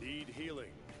 Need healing.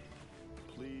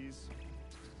 Please.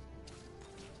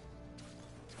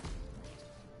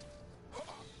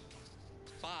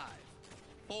 5,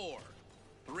 4,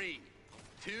 3,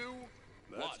 2,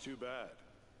 1. That's too bad.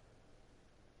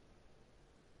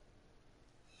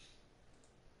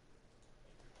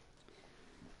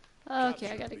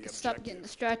 Okay, I gotta stop getting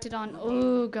distracted on.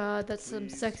 Oh god, that's some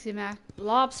sexy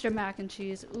lobster mac and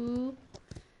cheese. Ooh,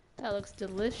 that looks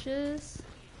delicious.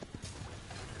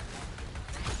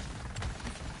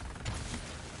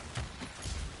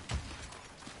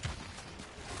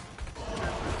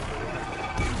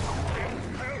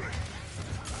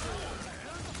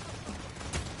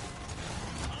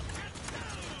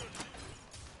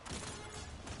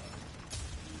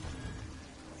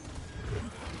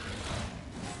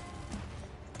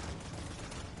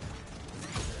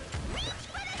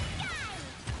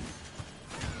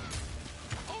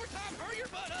 Overtime, hurry your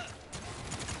butt up!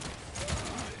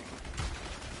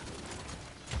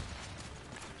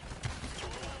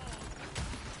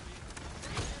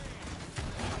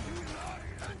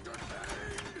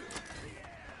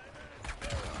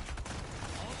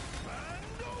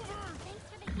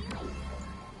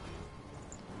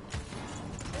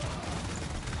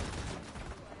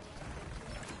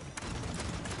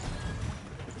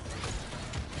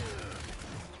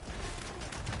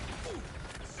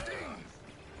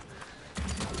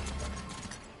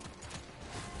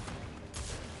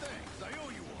 Thanks, I owe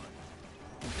you one.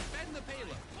 Defend the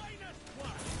payload. Minus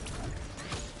one.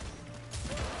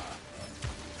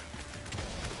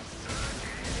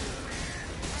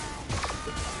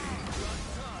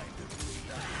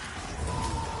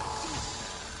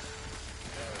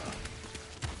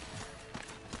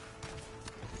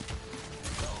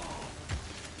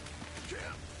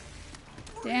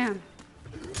 Damn.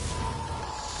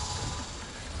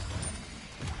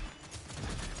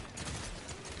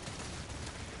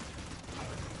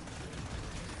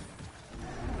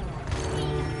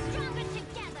 Stronger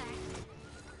together.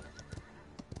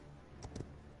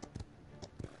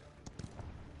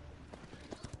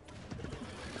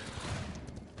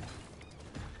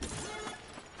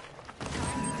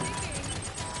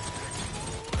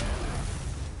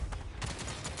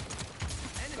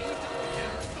 Enemy double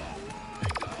kill.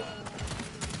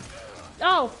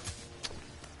 Oh!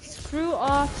 Screw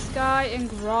off Sky and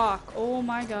Grok. Oh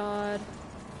my god.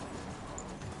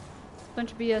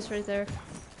 Bunch of BS right there.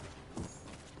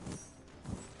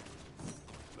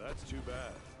 That's too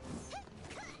bad.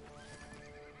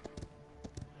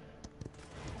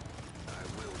 I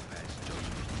will pass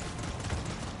judgment.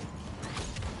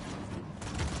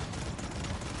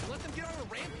 Let them get on a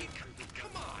rampage?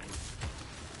 Come on!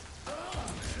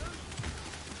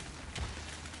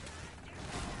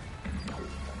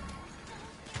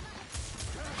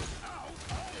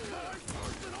 My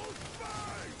personal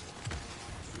space!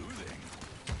 Soothing.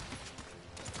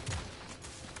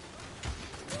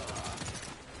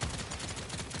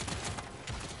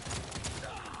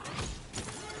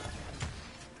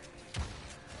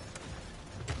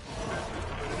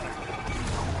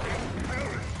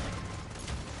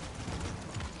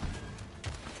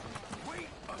 Wait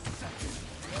a second.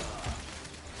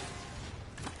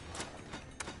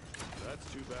 That's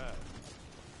too bad.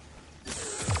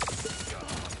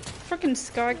 Frickin'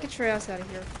 Sky, get your ass out of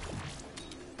here.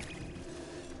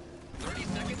 30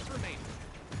 seconds remaining.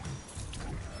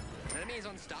 Enemy is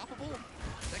unstoppable?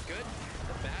 Is that good? Is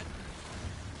that bad?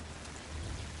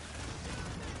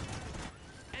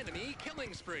 Enemy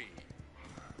killing spree.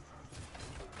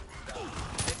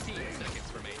 15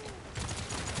 seconds remaining.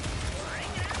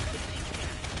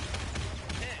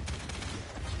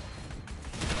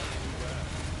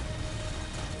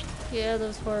 10. Yeah,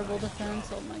 those horrible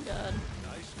defense. Oh my god.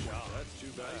 Nice job. That's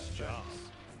too bad. Nice job.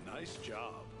 Nice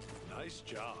job. Nice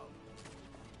job.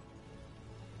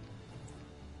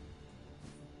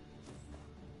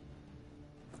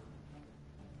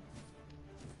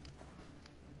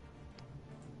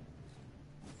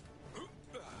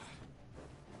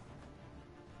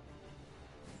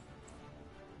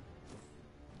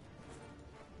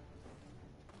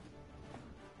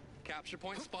 Capture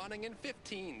point spawning in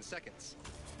 15 seconds.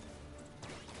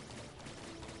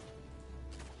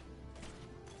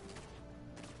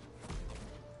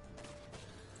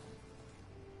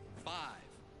 5,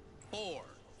 4,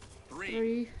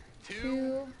 3, 2,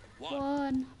 2, 1.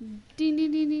 1. Ding,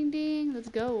 ding, ding, ding, ding. Let's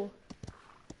go.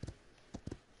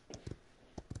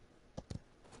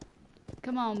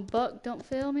 Come on, Buck. Don't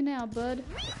fail me now, bud.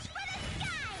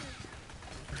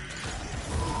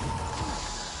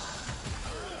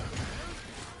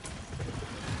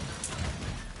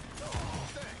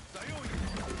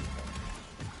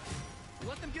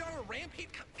 Let them get on a rampage?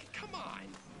 Come on.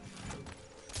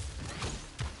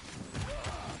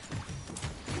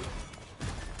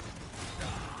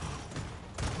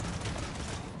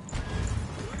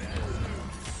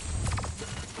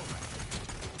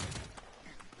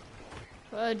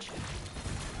 Fudge.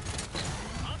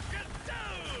 Up and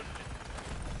down!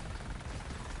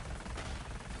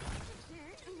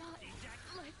 Not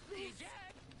like this.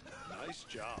 Nice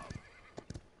job.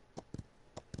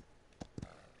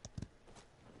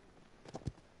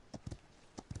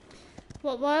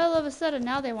 Well, why all of a sudden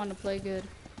now they want to play good?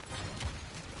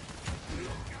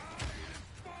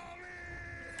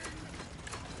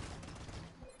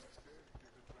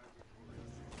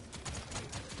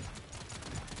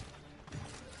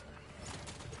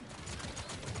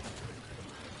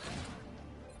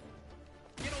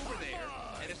 Get over there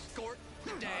and escort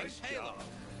the dang Nice Halo. job.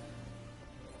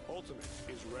 Ultimate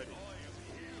is ready.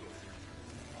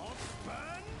 Up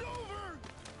and over.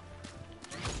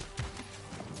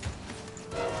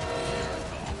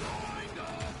 Stronger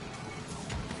together.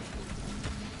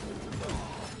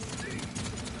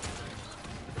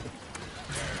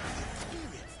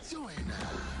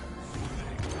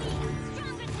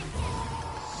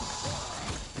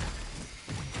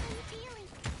 Feeling.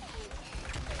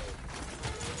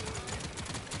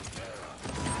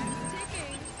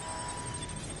 Ticking.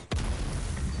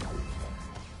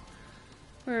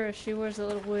 Where is she? Where's the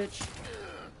little witch?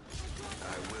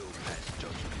 I will pass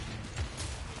judgment.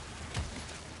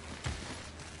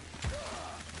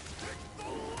 Take the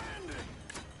landing.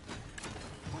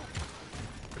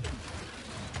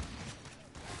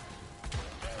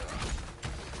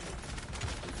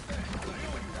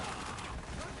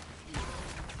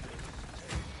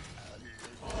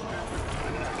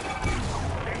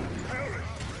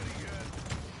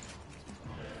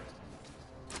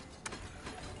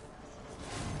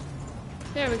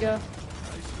 There we go.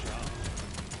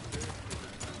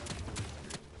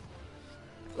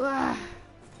 Ah,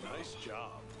 Nice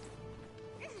job.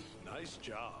 Nice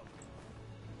job.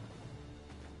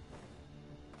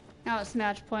 now it's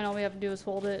match point. All we have to do is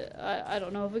hold it. I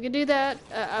don't know if we can do that.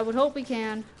 I would hope we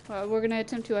can. We're gonna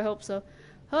attempt to. I hope so.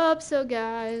 Hope so,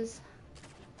 guys.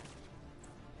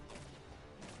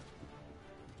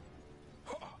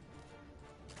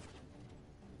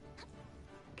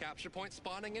 Capture point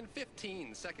spawning in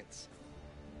 15 seconds.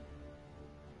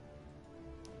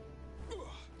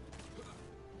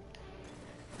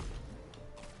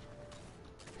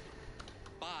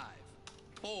 5,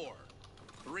 4,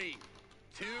 3,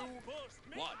 2, Boss,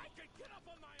 man, 1. I can get up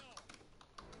on my own.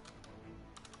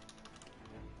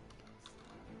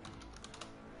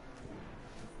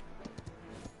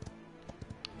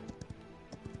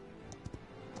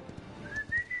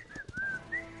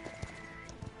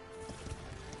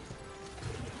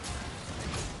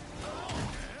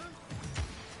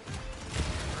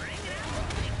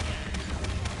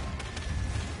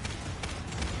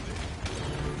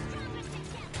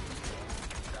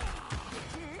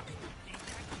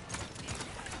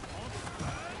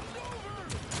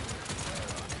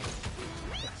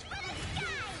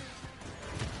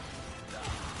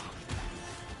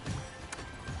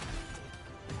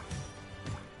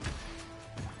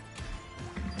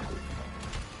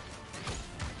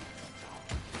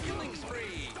 Killing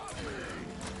spree.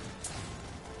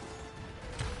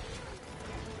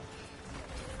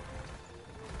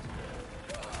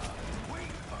 Wait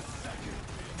a second.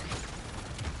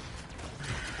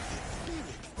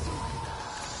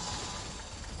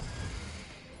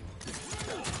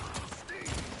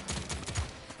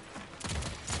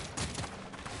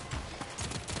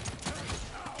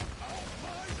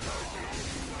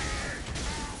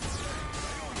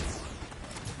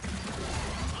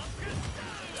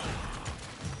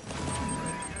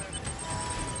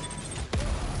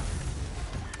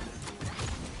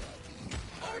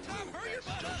 Overtime, hurry your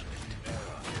butt up.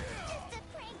 It's a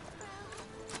prank, bro.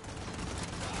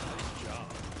 Nice job.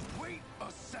 Wait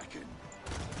a second.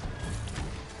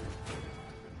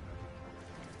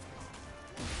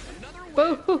 Another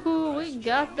win. Boo! We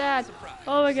got that.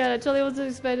 Oh my god! I totally wasn't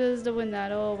expecting us to win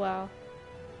that. Oh wow.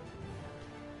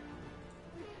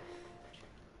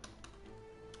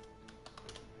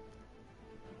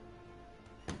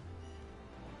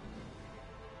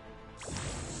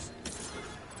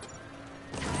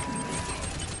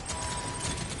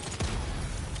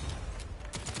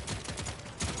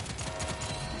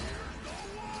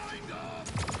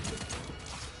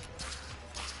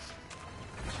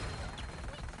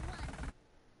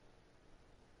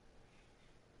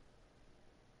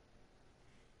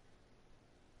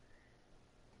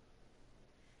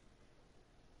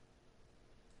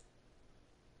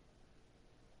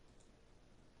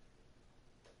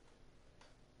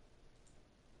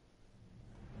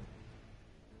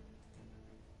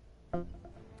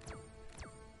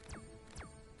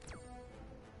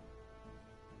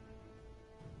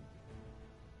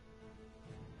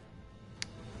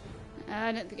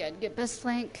 I didn't think I'd get best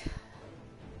flank.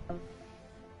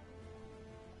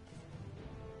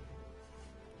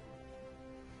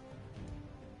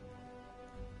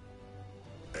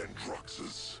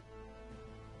 Androxus.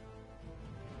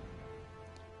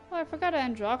 Oh, I forgot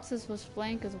Androxus was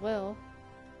flank as well.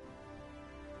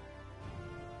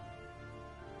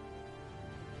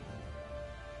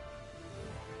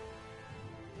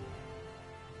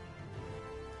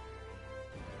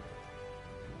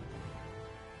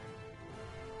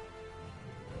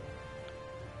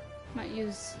 Might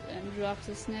use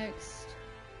Androxus next.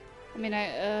 I mean,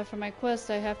 for my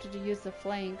quest, I have to use the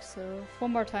flank, so 4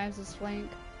 more times this flank.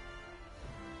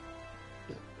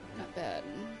 Not bad.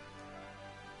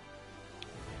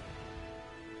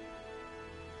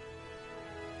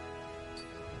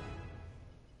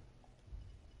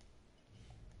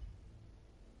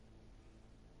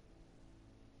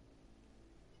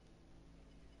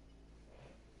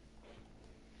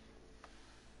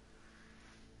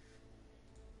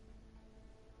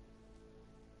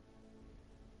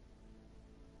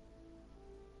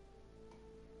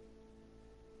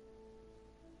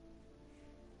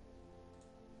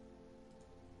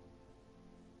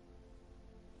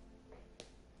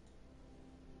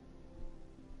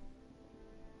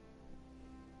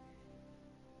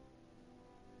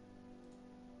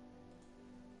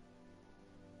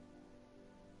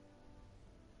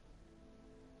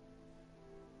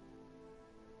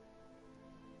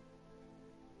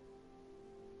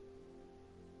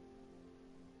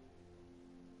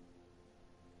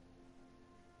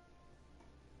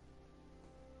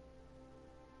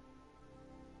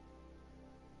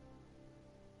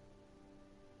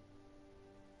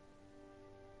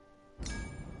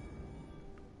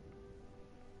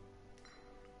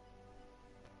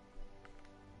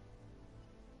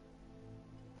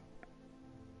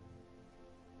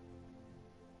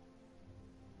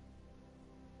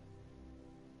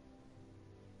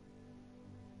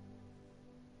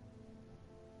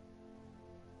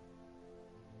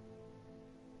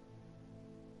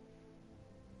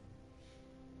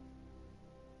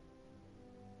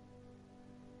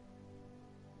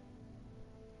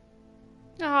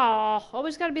 Oh,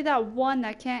 always gotta be that one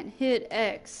that can't hit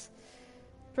X.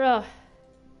 Bruh.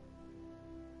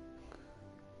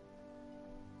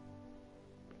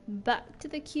 Back to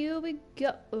the queue we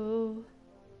go.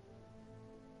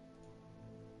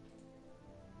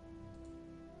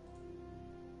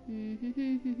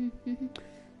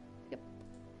 Yep.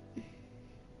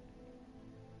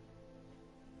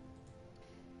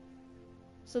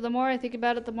 So the more I think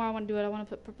about it, the more I want to do it. I want to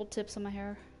put purple tips on my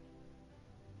hair.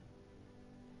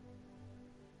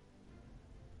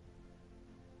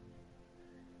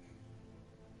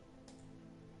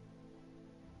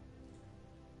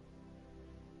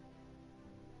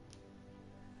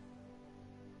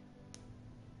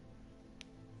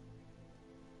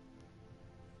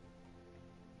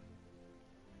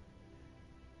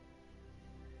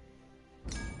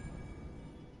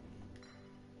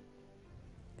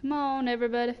 Come on,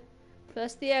 everybody.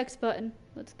 Press the X button.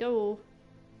 Let's go.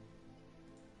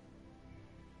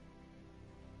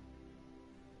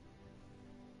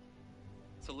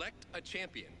 Select a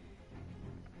champion.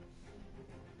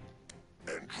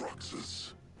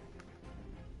 Androxus.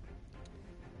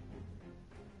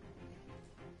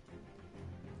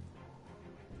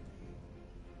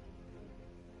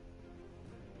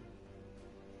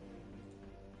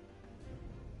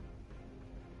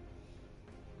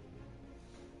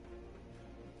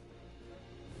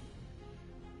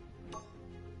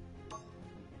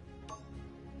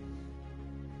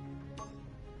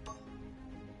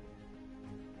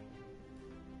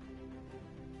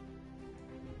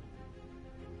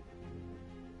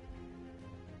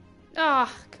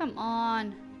 Ah, come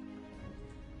on.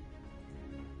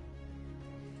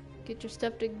 Get your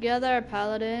stuff together,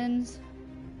 Paladins.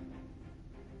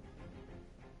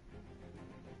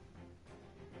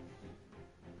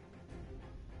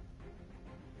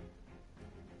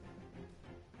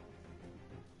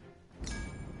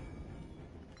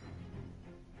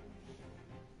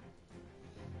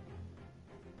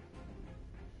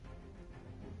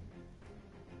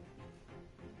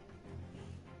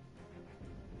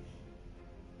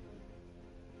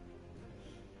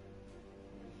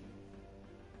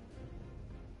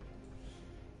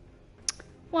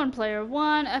 One player,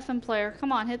 one effing player.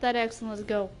 Come on, hit that X and let's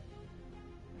go.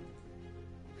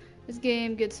 This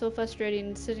game gets so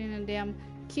frustrating sitting in a damn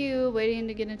queue waiting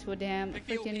to get into a damn Pick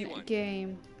the OP freaking one.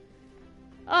 game.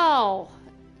 Oh!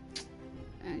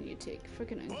 And you take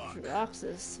freaking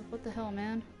Androxus. What the hell,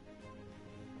 man?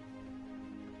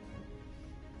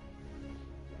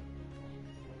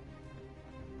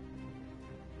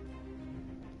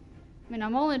 I mean,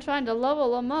 I'm only trying to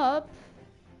level them up.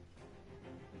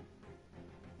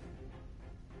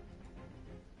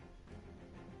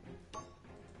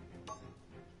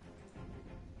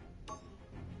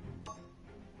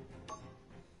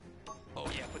 Oh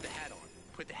yeah, put the hat on.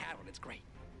 Put the hat on, it's great.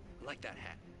 I like that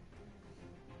hat.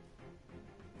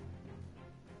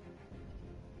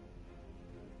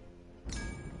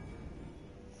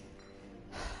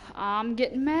 I'm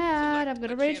getting mad. I'm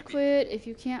gonna a rage champion. quit if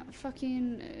you can't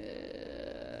fucking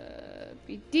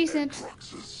be decent.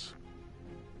 Atroxus.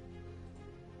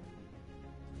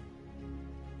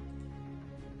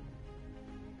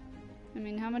 I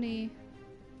mean, how many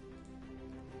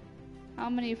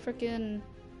freaking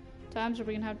times are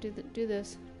we gonna have to do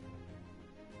this?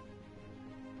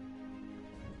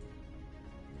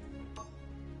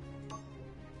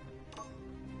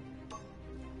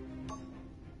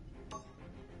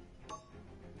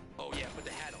 Oh yeah, put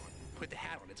the hat on. Put the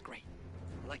hat on, it's great.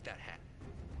 I like that hat.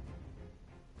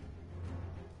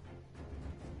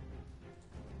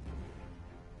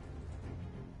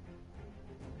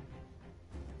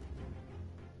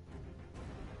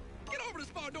 Get over the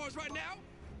spawn doors right now!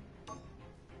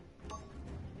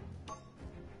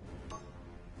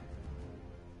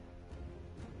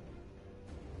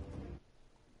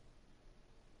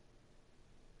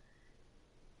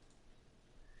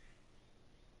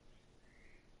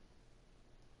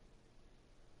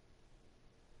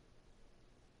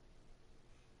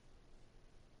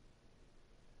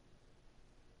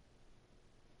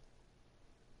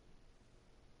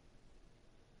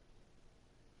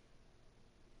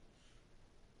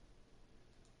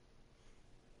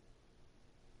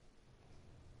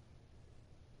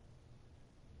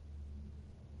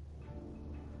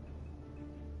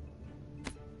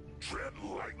 Tread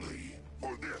lightly,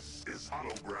 for this is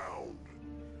hollow ground.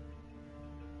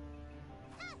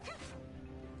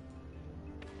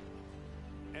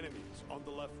 Enemies on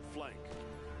the left flank.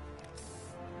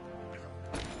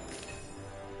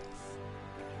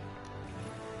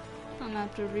 I'm gonna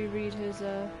have to reread his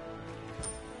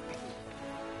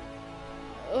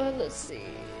let's see.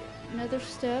 Another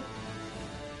step.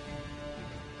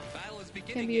 Battle is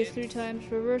beginning Can be used in... 3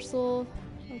 times. Reversal.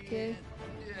 Okay.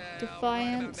 Yeah,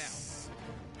 Defiance.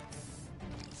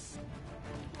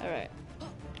 Alright.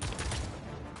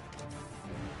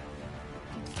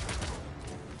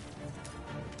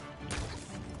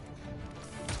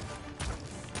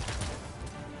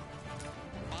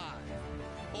 Five,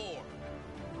 four,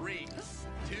 three,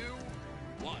 two,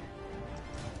 one.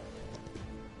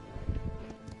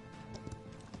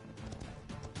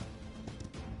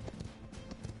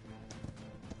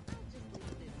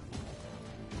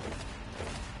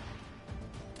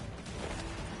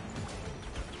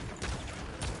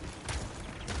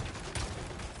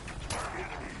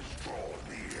 Enemies draw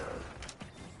near.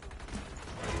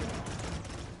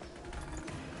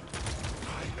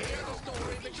 Here the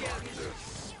story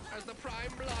begins, as the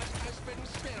prime blood has been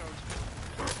spilled.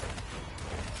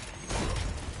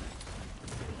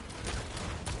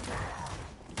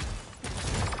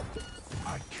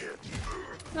 I can't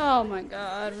Oh my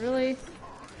god, really?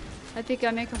 I think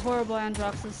I make a horrible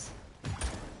Androxus.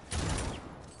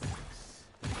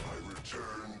 I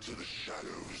return to the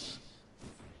shadows.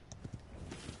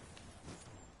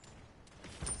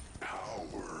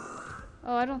 Power.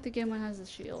 Oh, I don't think anyone has a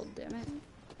shield, damn it.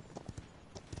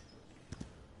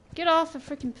 Get off the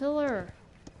freaking pillar!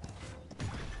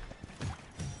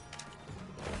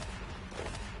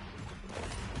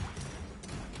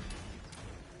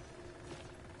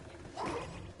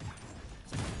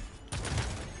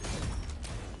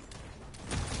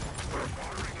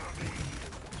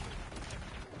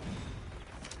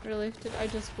 Really? Did I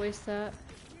just waste that?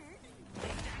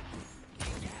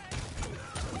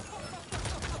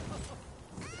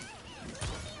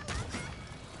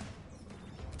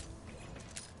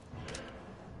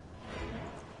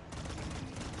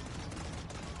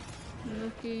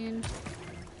 Looking.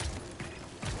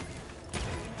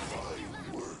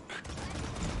 Fine work.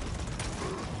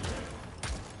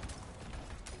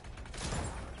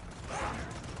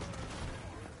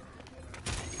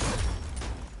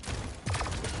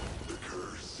 The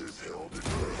curse is held at bay.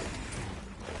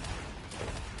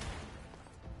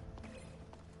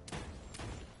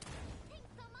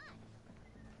 Thanks so much.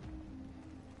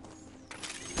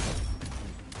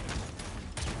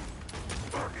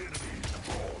 Our enemies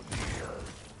draw near.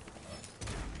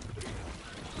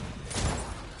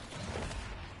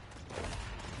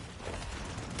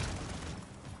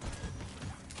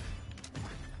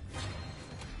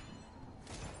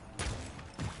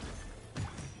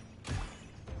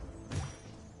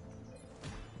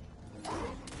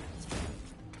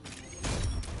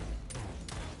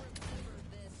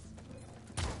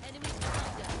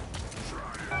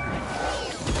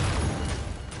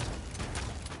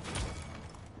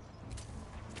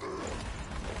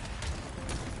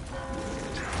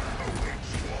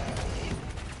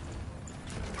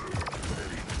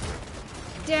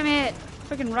 Damn it!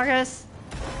 Freaking ruckus!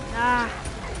 Ah.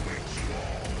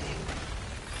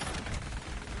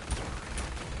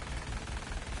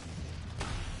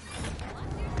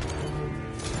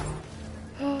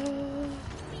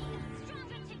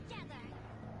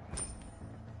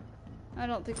 I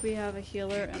don't think we have a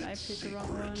healer, and I picked the wrong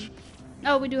one.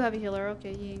 Oh, we do have a healer.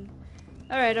 Okay, Ying.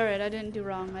 Alright, alright. I didn't do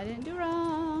wrong. I didn't do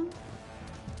wrong.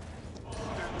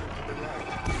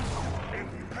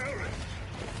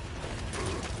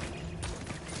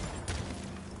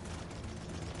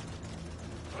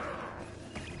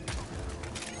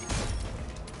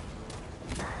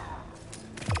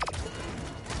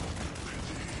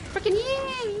 Freaking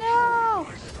Ying! No!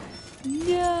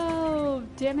 No!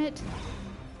 Damn it.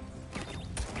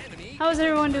 How is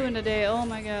everyone doing today? Oh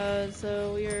my god.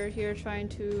 So we are here trying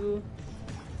to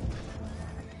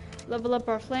level up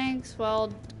our flanks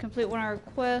while complete one of our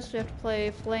quests. We have to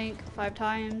play flank 5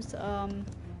 times. That's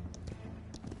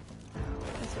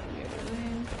what we are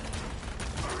doing.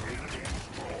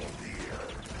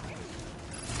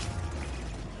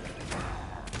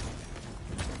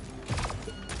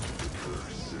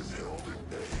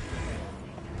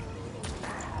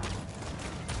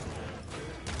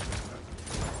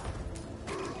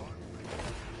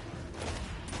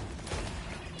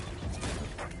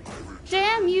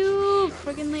 Damn you,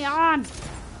 friggin' Leon!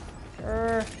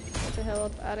 Get the hell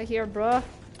up out of here, bruh.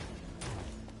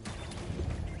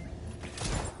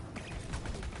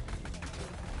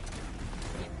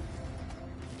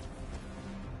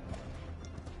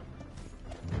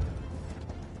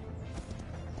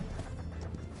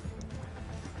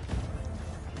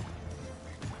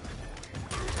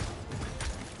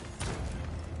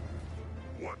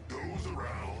 What goes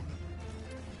around?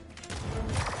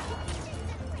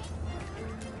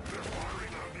 They're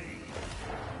firing on me.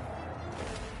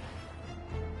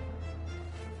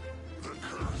 The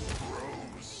curse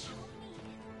grows.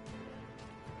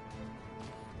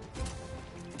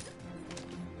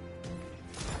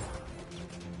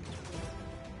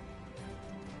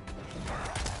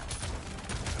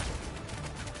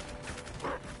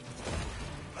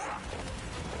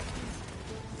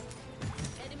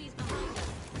 Enemies behind us.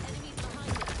 Enemies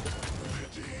behind us.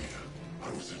 Pity. I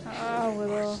was in Ah,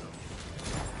 Willow.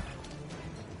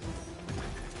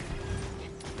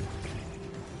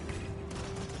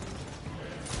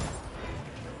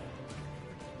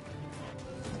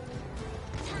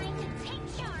 Time to take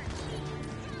charge.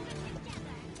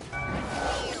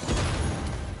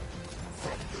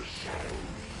 from the shadows.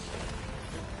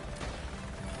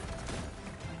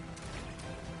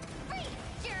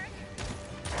 Freeze, jerk.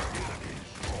 Enemies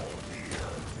draw near.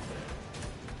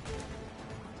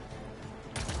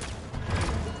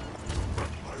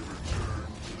 I return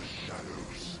to the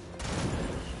shadows.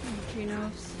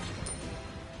 Neutrinos.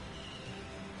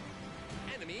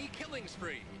 Enemy killing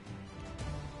spree.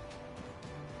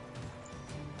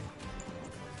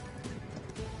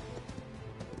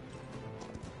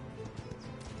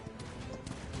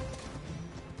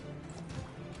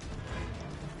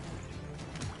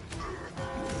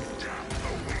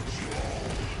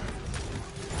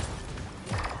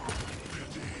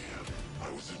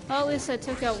 Well, at least I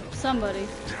took out somebody.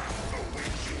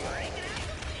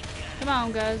 Come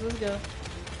on, guys, let's go.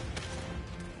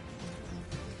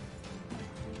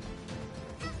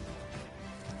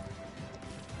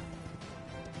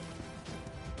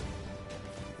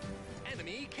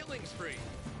 Enemy killing spree.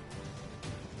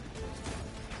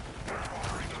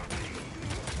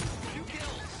 Two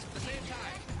kills at the same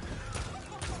time.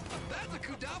 That's a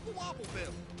Kudapple Wobble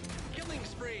Bim. Killing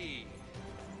spree.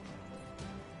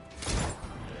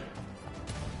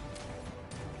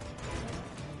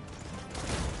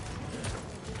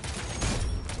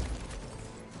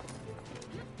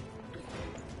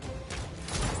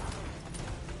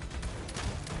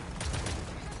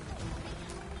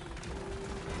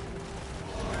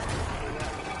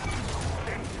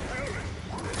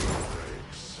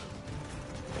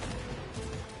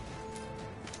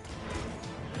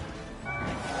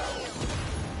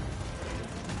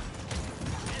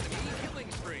 Enemy killing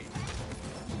spree.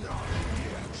 Not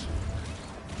yet.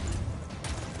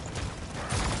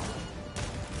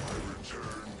 I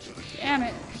return to the Damn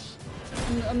it.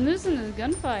 I'm losing this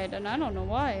gunfight, and I don't know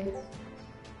why.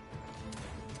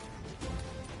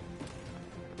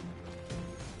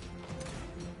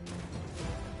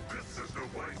 This is the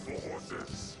way for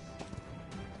horses.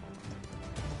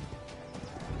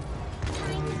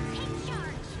 Time to take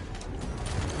charge.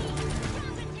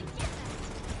 Stronger together.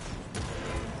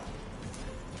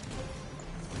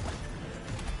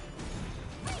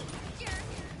 Freeze, jerk.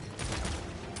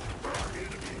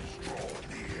 Enemies draw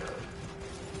near.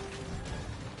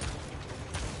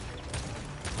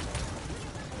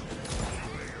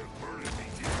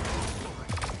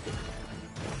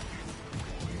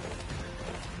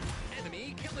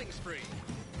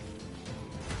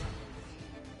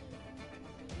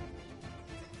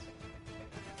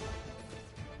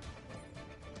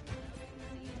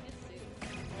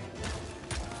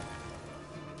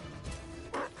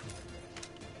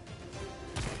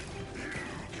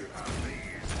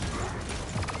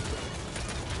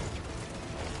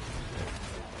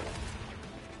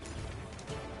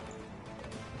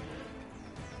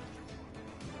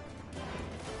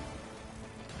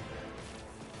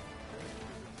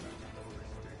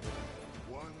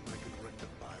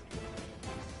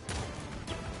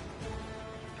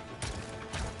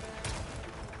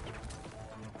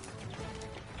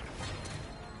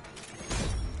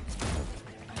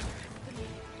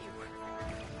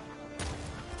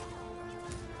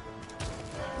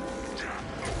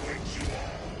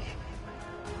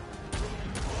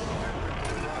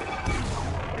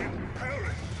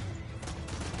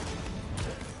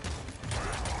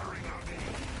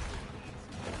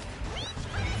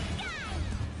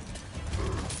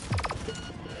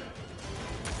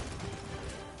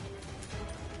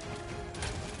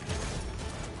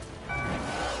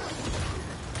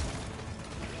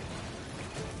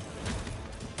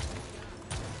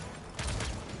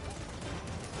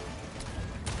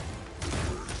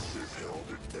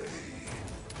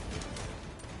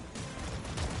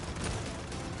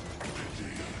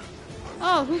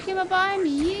 wow, who came up behind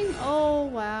me? Oh,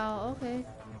 wow, okay.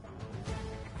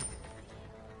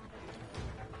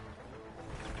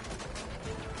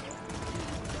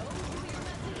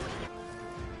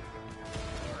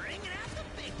 Bringing out the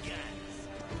big guns.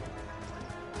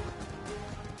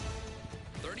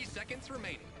 30 seconds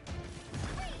remaining.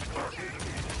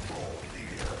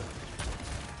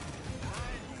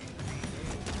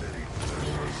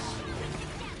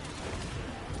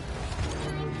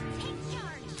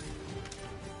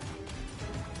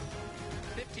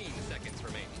 15 seconds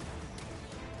remaining.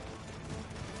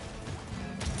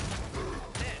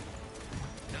 10,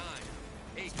 9,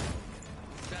 8,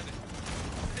 7,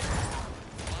 6,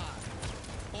 5,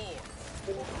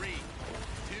 4, 3,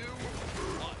 2,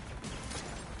 1.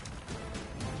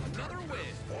 Another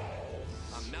win.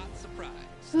 I'm not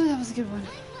surprised. Ooh, that was a good one.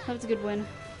 That was a good win.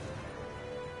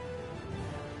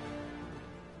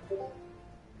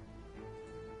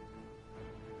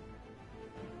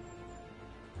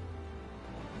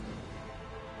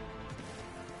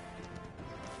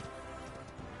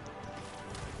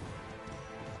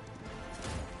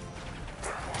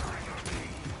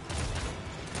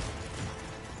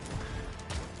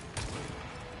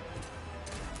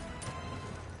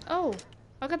 Oh,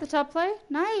 I got the top play?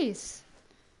 Nice.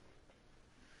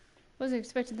 Wasn't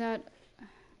expecting that.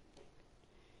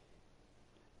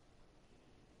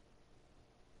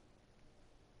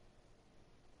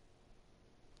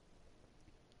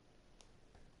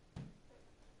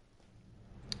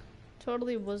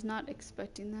 Totally was not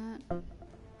expecting that.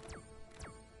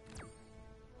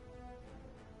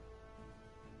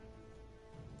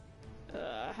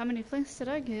 How many flanks did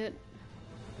I get?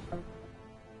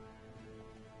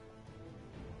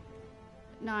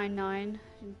 9.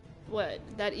 What?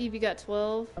 That Evie got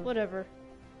 12? Whatever.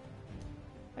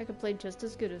 I could play just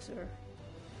as good as her.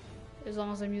 As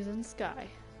long as I'm using Sky.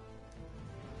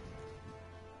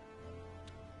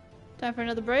 Time for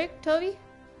another break, Toby?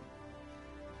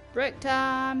 Break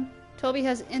time. Toby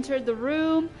has entered the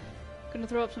room. Gonna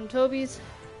throw up some Tobies.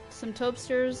 Some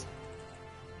Tobsters.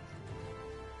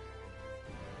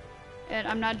 And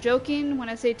I'm not joking when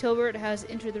I say Tobert has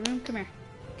entered the room. Come here.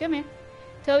 Come here.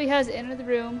 Toby has entered the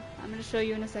room. I'm going to show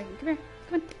you in a second. Come here.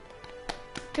 Come on.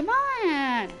 Come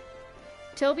on.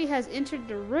 Toby has entered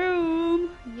the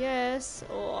room. Yes.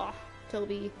 Oh,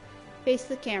 Toby. Face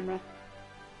the camera.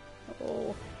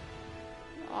 Oh.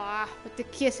 Ah, with the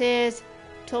kisses.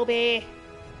 Toby.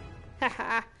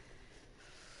 Haha.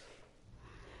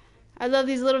 I love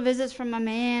these little visits from my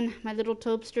man. My little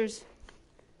Tobsters.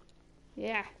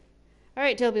 Yeah.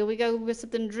 Alright, Toby, we gotta go get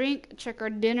something to drink, check our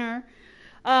dinner.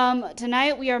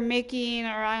 Tonight we are making, or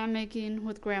I am making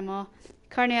with Grandma,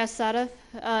 carne asada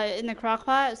in the crock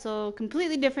pot. So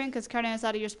completely different because carne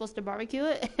asada you're supposed to barbecue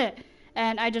it.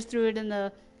 And I just threw it in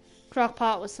the crock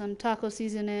pot with some taco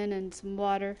seasoning and some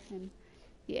water. And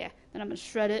yeah, then I'm gonna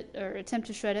shred it, or attempt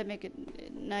to shred it, make it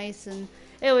nice. And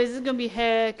anyways, it's gonna be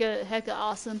hecka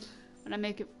awesome when I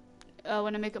make it,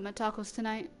 when I make up my tacos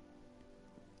tonight.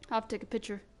 I'll have to take a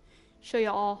picture. Show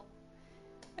you all.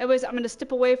 Anyways, I'm going to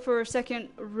step away for a second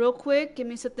real quick. Give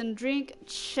me something to drink.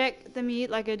 Check the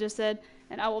meat like I just said.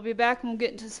 And I will be back and we'll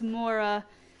get into some more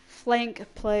flank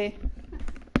play.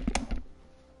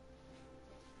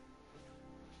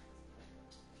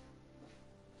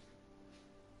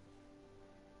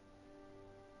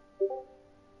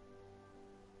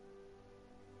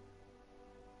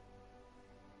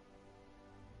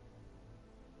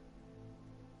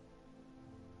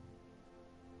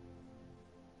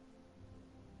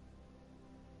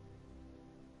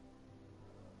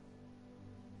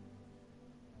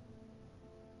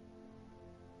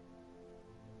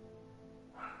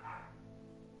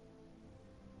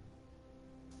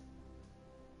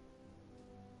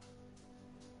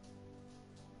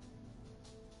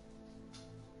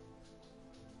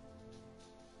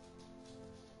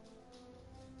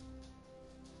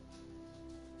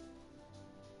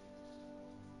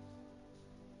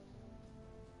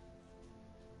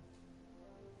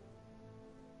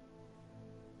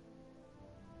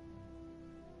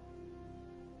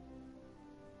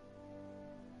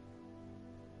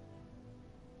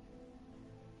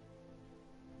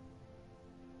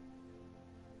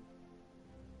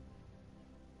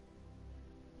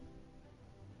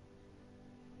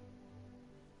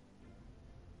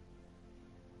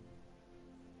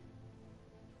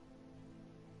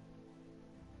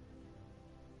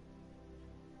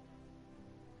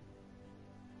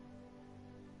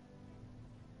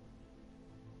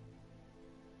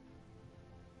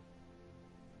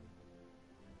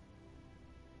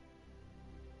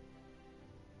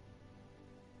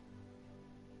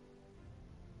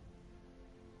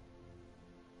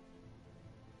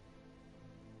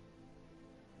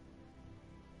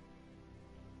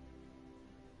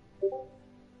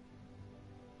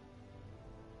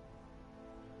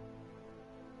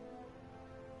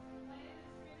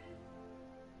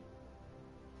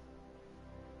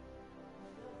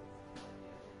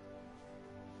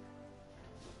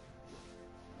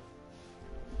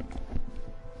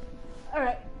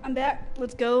 Alright, I'm back.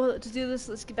 Let's go. Let's do this.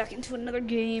 Let's get back into another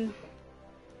game.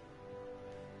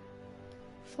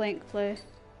 Flank play.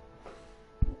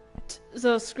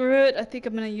 So screw it. I think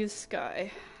I'm gonna use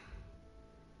Sky.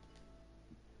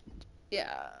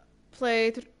 Yeah.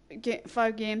 Play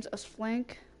 5 games as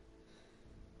flank.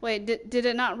 Wait, did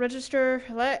it not register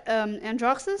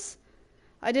Androxus?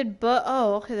 I did, but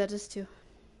oh, okay, that is 2.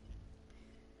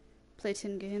 Play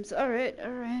 10 games. Alright,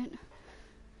 alright.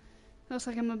 Looks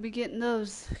like I'm gonna be getting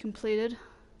those completed.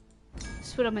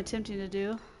 That's what I'm attempting to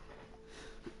do.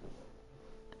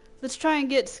 Let's try and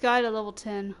get Sky to level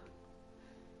 10.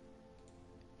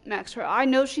 Max her. I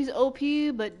know she's OP,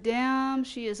 but damn,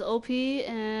 she is OP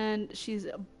and she's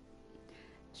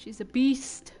a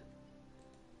beast.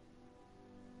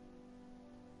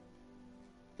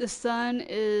 The sun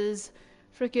is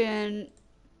freaking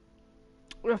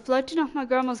reflecting off my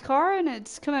grandma's car and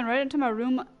it's coming right into my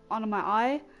room, onto my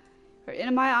eye, or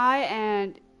into my eye,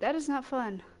 and that is not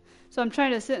fun. So I'm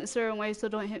trying to sit in certain ways so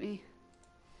don't hit me.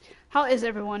 How is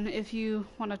everyone if you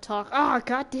want to talk? Ah, oh,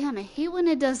 god damn, I hate when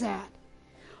it does that.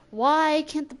 Why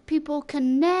can't the people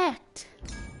connect?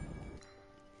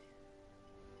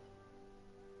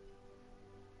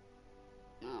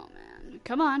 Oh man,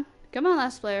 come on. Come on,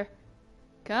 last player.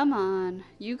 Come on,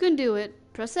 you can do it.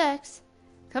 Press X.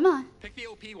 Come on. Pick the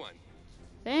OP one.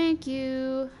 Thank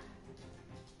you.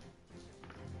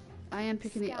 I am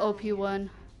picking the OP one.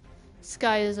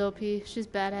 Sky is OP. She's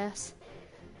badass.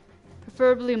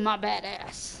 Preferably my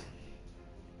badass.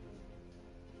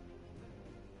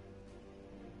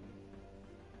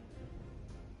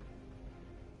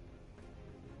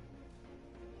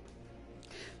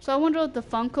 So I wonder what the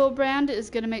Funko brand is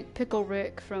gonna make Pickle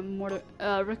Rick from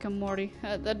Rick and Morty.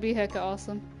 That'd be hecka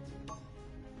awesome.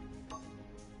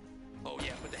 Oh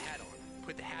yeah, put the hat on.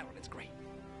 Put the hat on, it's great.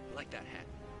 I like that hat.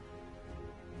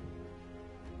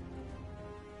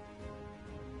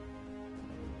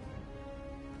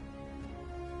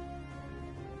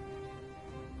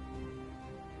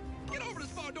 Get over to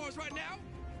the far doors right now!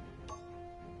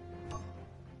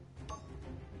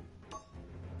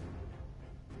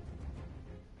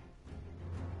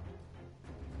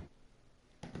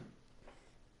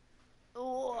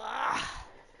 Oh,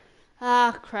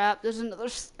 ah, crap. There's another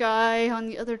Sky on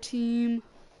the other team.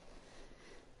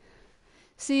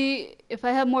 See, if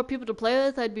I had more people to play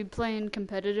with, I'd be playing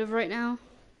competitive right now.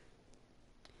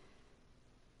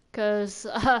 Because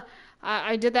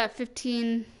I did that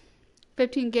 15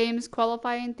 games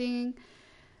qualifying thing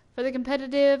for the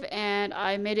competitive, and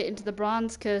I made it into the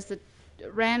bronze because the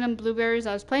random blueberries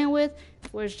I was playing with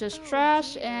was just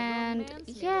trash, and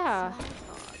yeah.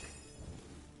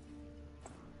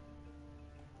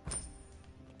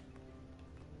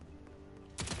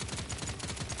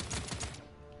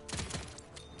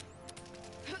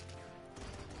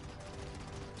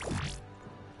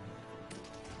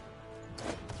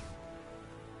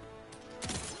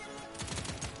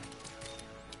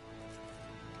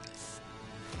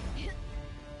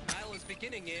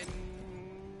 Beginning in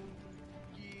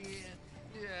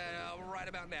right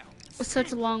about now. With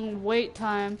such a long wait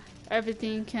time,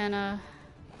 everything can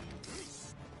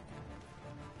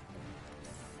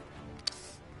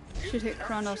should hit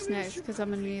Chronos next because I'm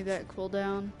gonna need that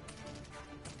cooldown.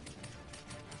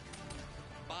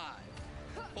 5,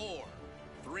 4,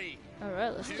 3. All right,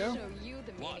 let's go. Show you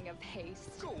the meaning of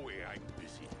haste. Go away, I'm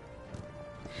busy.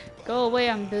 Go away,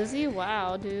 I'm busy.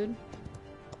 Wow, dude.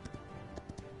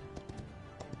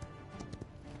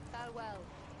 Farewell.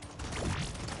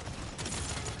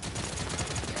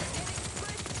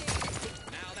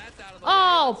 Now that's out of the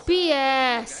Oh, way.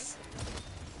 BS.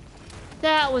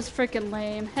 That was freaking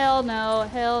lame. Hell no.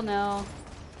 Hell no.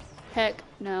 Heck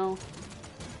no.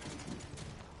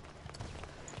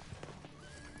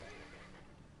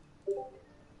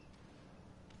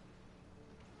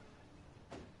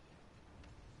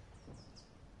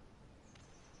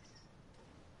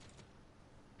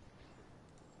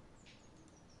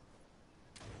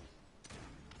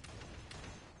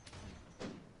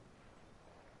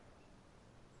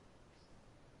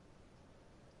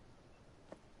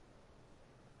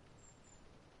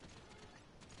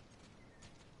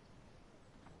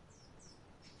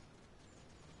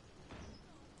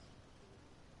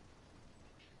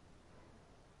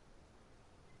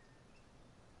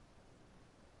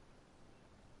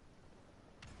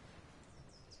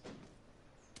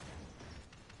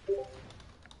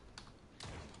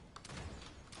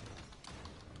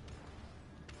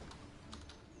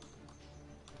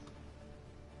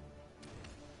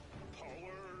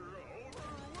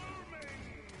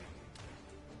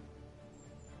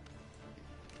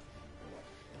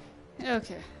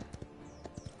 Okay.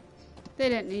 They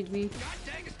didn't need me. God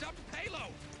dang, it's up to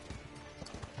payload.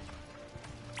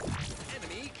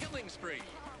 Enemy killing spree.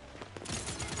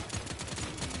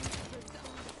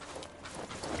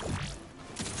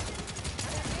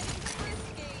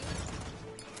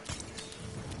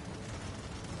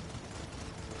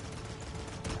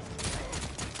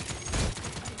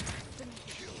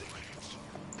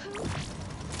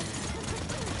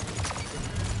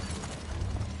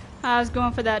 I was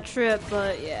going for that trip,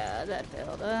 but yeah, that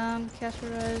failed. Caster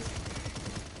Rise.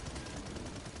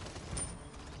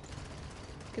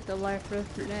 Get the life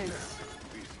rift for next.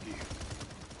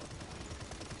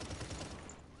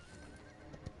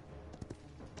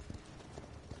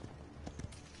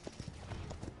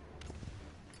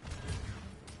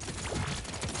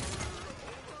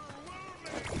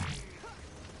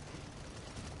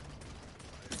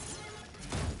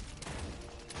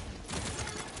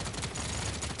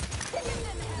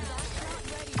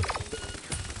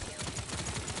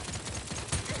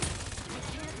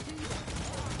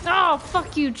 Oh,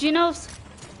 fuck you, Genos!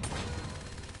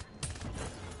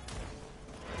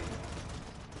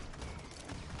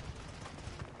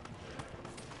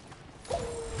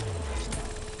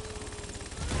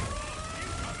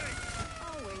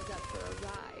 Always up for a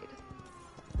ride.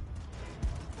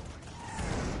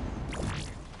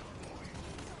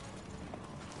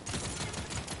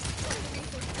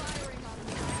 Enemies are firing on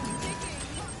me. I'm digging.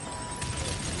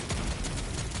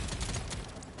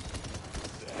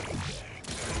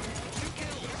 2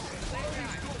 kills. Same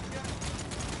guy.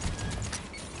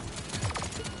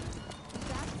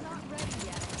 That's not ready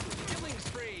yet. Killing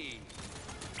spree.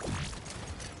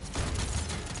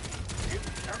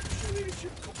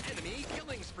 Enemy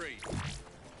killing spree.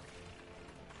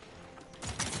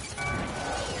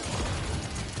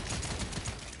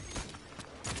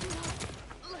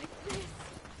 Like this.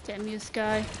 Damn you,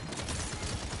 Sky.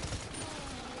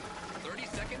 30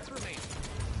 seconds remain.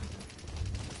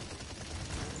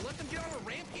 Let them get on a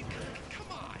rampage. Come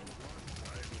on.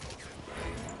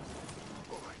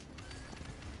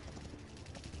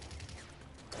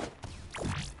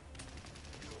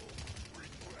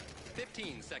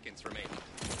 15 seconds remain.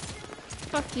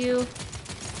 Fuck you.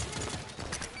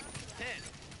 10,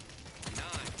 9,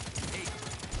 8,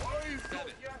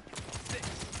 7, 6,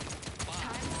 5,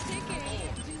 I'm digging.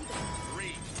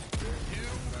 3, 2,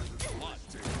 1.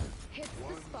 Hits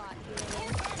the spot.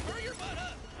 Hurry your butt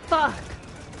up. Fuck.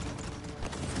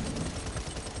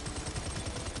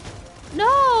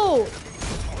 No!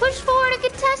 Push forward and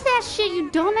contest that shit, you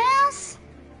dumbass!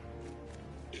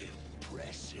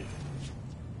 Impressive.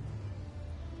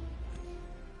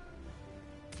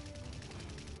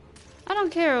 I don't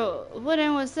care what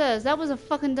anyone says. That was a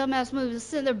fucking dumbass move. Just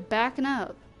sitting there backing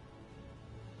up.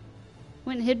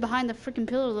 Went and hid behind the freaking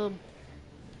pillar, little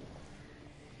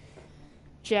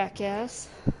jackass.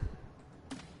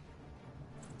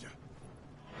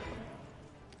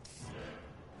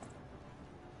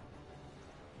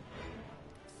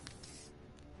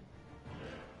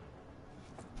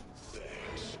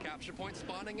 Capture point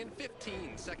spawning in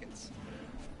 15 seconds.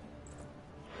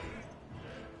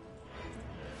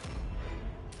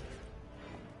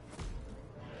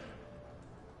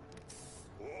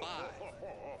 Five,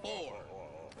 4,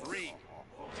 3,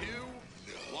 2,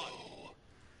 1.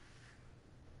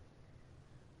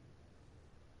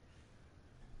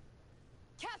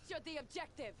 Capture the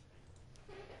objective.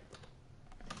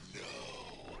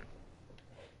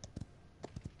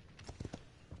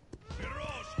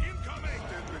 Mirage incoming!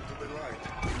 Step into the light.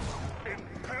 In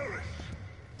Paris,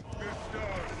 the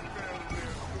stars fell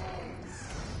their souls.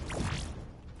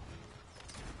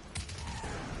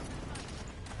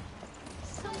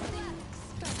 Something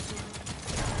special.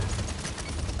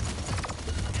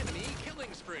 Enemy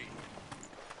killing spree.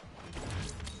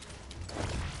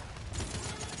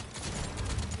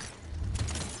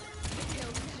 The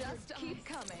kills just keep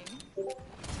coming.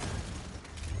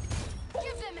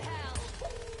 Give them hell.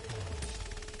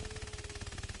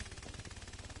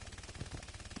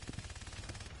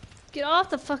 Get off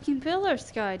the fucking pillar,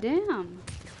 Sky. Damn.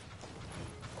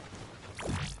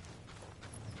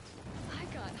 I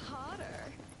got hotter.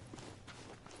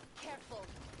 Careful,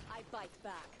 I bite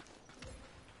back.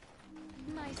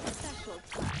 My special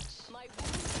touch. My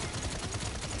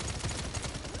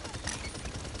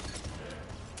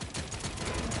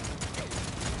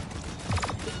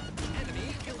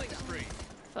Enemy killing spree.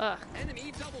 Fuck.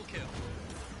 Enemy double kill.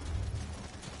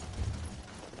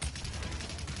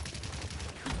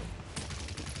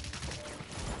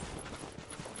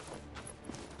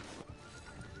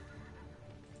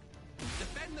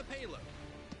 Defend the payload.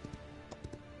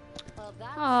 Well,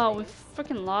 that's Oh, we safe.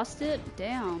 freaking lost it?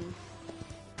 Damn.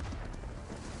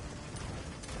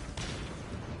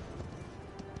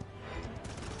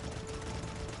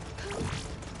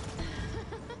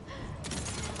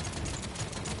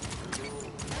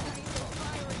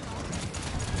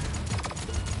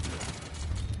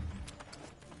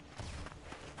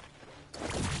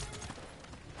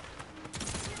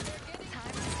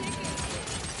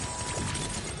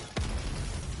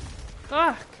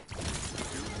 Fuck.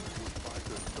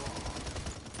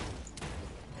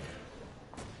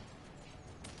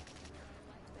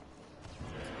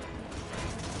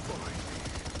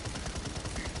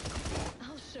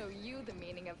 I'll show you the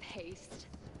meaning of haste.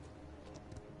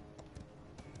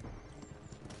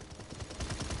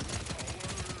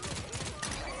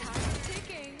 Time's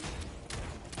ticking.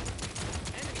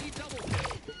 Enemy double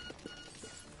kill.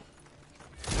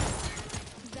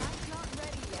 That's not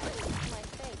ready yet. My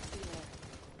face, Healer.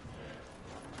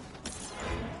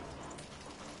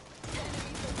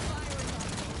 Enemies are firing on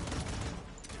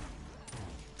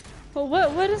me.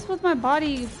 Well, what is with my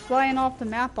body flying off the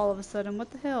map all of a sudden?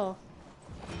 What the hell?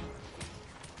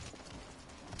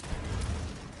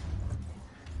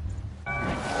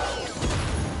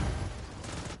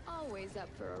 Always up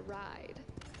for a ride.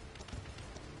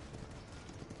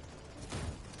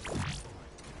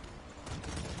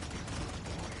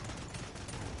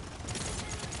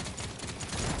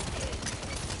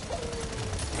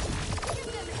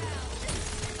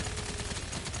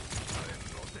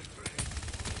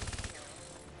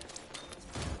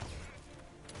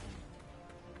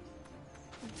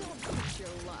 Don't push your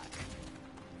luck.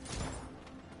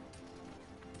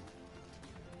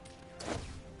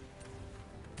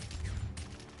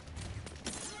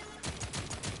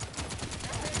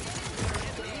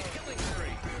 Enemy killing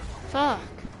spree. Fuck.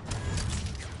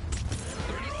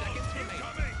 30 seconds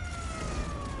remaining.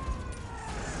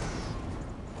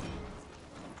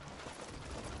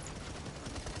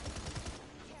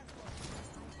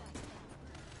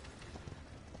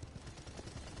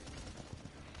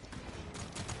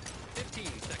 15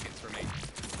 seconds remaining.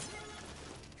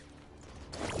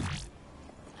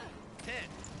 10,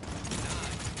 9,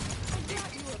 I got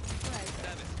you a present.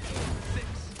 7, 6,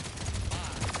 5,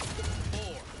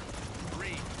 4,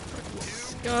 3,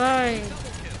 2, Guy. double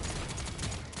kill.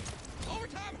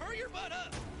 Overtime, hurry your butt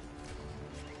up.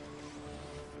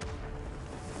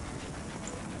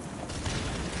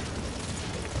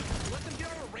 Let them get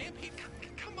on a rampage?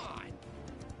 Come on.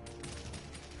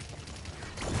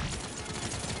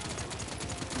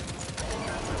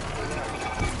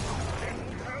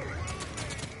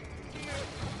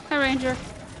 Hi, Ranger.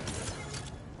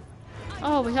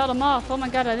 Oh, we held him off. Oh my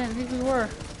god, I didn't think we were.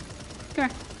 Come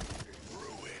here.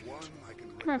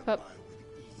 Come here, pup.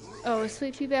 Oh, is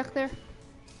Sweet Pea back there?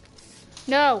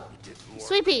 No!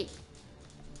 Sweet Pea!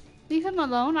 Leave him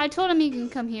alone. I told him he can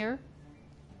come here.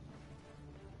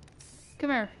 Come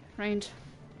here, Range.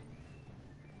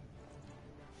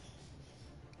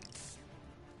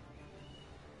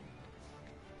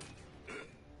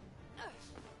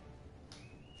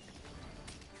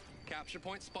 Capture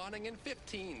point spawning in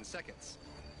 15 seconds.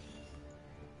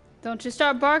 Don't you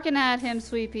start barking at him,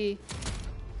 Sweet Pea.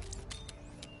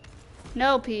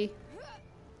 No, Pea.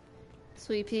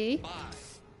 Sweet Pea. 5,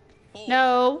 4,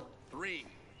 No. 3,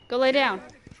 Go lay down.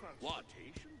 1.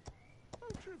 How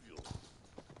trivial.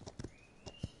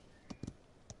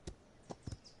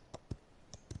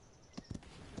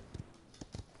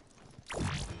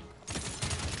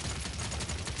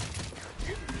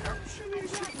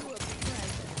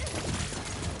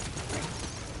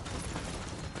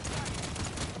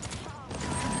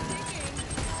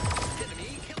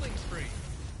 Enemy killing spree.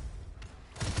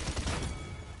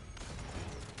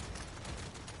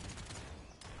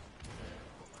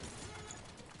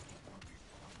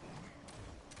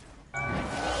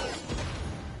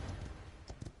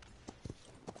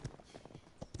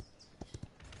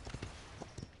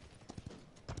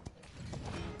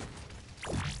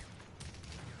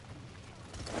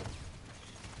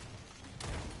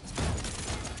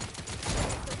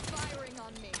 They're firing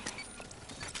on me.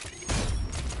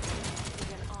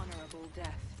 An honorable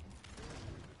death.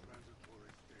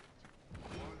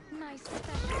 My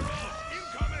special.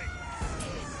 Incoming!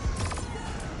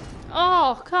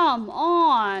 Oh, come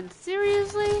on.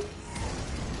 Seriously?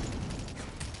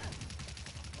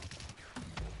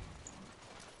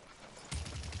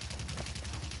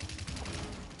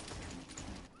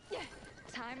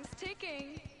 Time's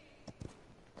ticking.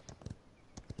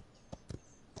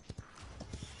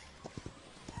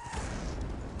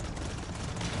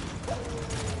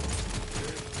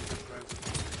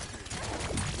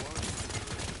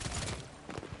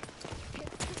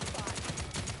 Hit the spot.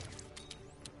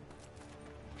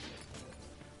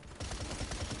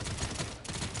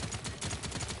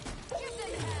 Give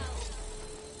them hell.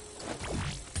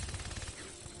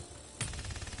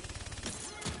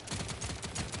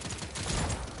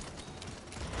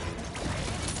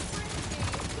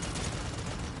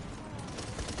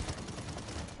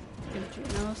 Good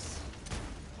Junos.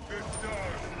 The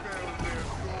stars fell their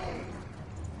gold.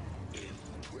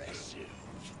 Impressive.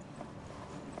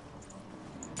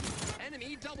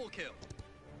 kill.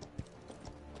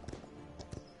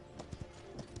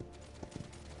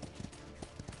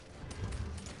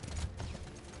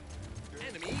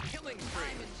 Enemy killing spree.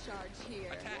 I'm in charge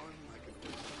here. Attack.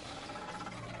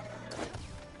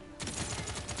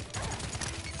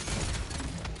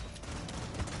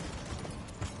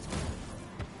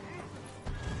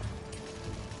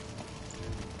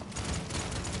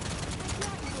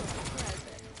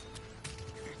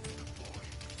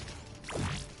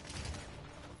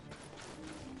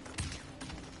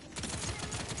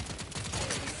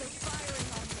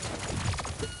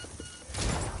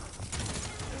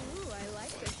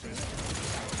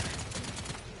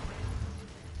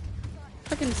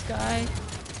 Fucking Sky.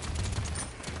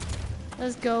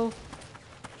 Let's go.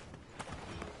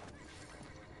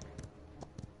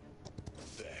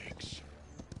 Thanks.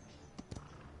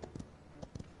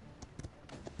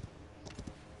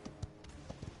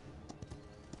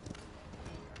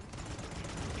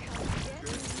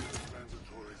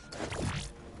 Transitory state.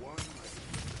 One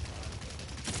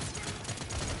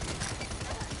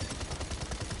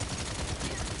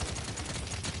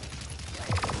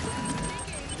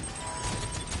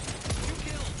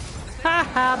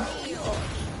Haha.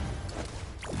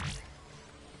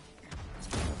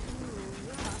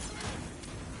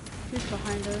 Who's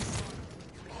behind us?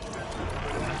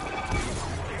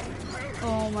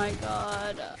 Oh my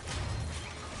god.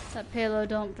 That payload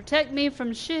don't protect me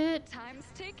from shit. Time's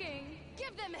ticking.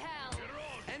 Give them hell!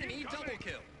 Enemy double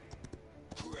kill.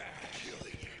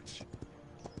 killing it.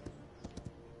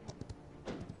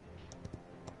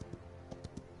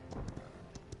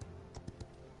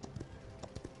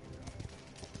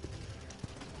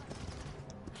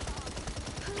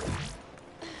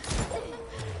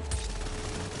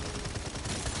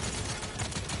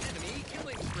 Enemy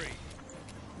killing spree.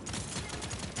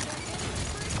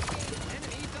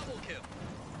 Enemy double kill.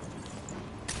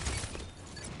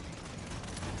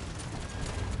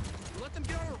 Let them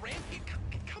get on a rampage.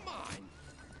 Come on.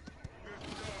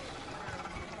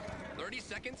 30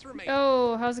 seconds remain.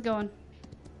 Oh, how's it going?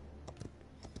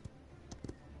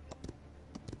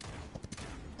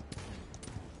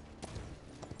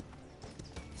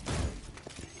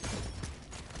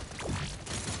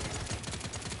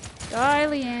 Die,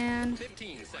 Leanne.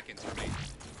 15 seconds remain.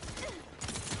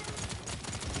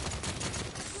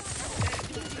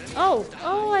 Oh,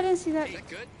 oh, I didn't see that. Is that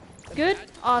good? Good?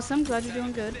 Awesome. Glad you're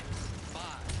doing good. 6, 5,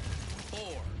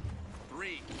 4,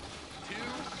 3,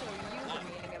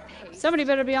 2, Somebody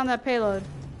better be on that payload.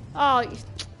 Oh,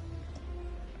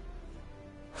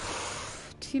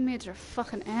 teammates are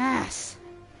fucking ass.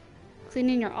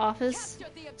 Cleaning your office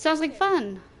sounds like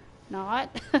fun. Not.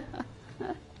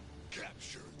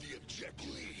 Capture the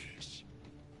objectives.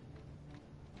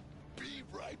 Be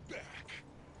right back.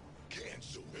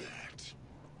 Cancel that.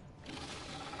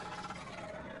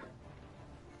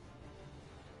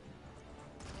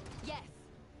 Yes!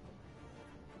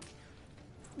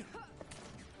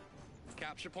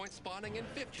 capture point spawning in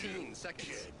 15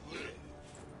 seconds.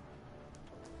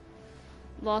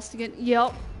 Lost again.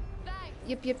 Yep.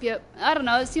 Thanks! Yep. I don't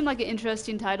know. It seemed like an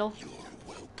interesting title. You're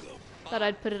welcome. Thought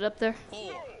I'd put it up there.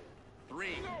 4, 3,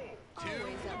 2,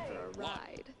 Always up for a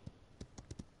ride.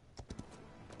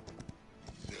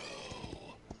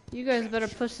 You guys better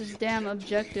push this damn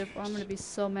objective or I'm gonna be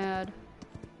so mad.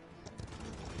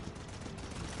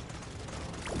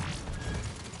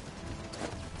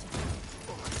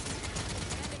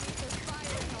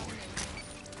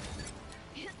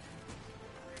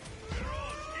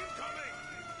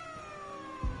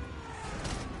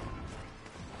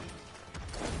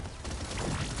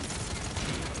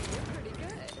 Pretty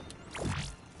good.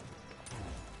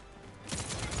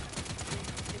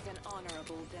 Is an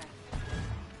honorable death.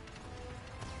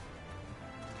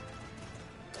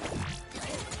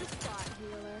 Spot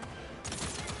healer.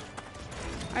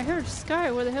 I heard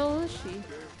Sky. Where the hell is she?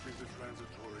 Death is a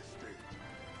transitory state.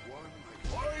 One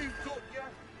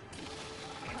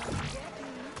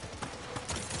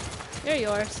There you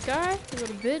are, Sky. You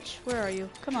little bitch. Where are you?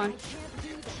 Come on.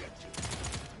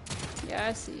 Yeah,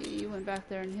 I see you. You went back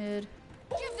there and hid.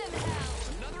 Give them hell!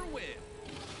 another win.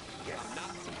 I'm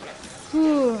not surprised.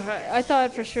 Whew, I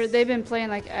thought for sure they've been playing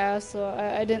like ass, so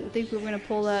I didn't think we were gonna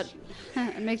pull that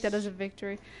and make that as a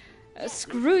victory.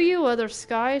 Screw you, other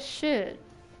Sky. Shit.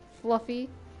 Fluffy.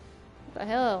 What the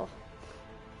hell?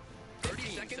 30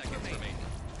 seconds remaining.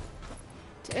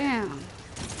 Damn. 9,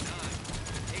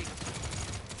 8,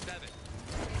 7,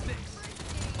 6,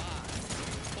 5,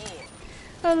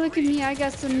 4. Oh, look at me. I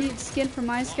got some neat skin for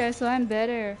my Sky, so I'm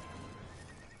better.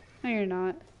 No, you're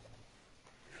not.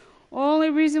 Only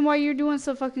reason why you're doing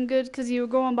so fucking good because you were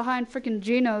going behind freaking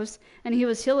Genos and he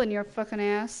was healing your fucking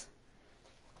ass.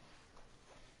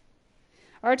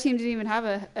 Our team didn't even have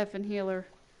a effing healer.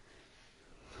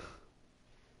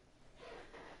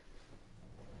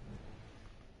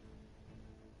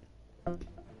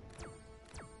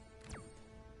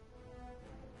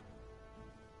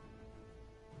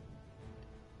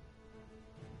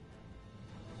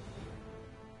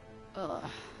 Ugh.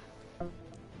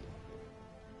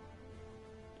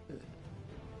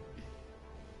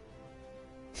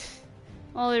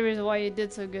 Only reason why you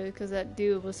did so good because that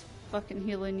dude was fucking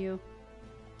healing you.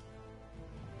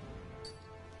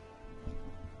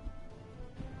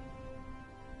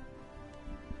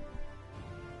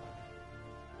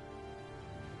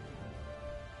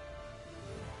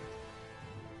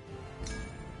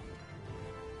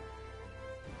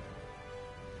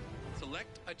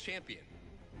 Select a champion.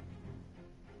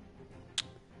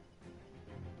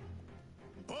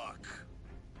 Buck.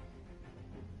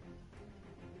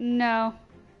 No,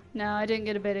 I didn't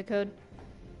get a beta code.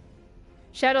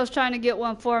 Shadow's trying to get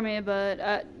one for me, but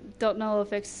I don't know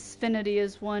if Xfinity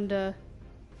is one to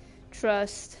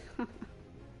trust.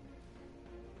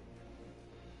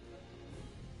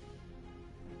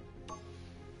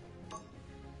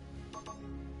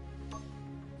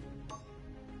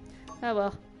 Oh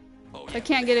well. Oh, I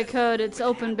can't get a code. It's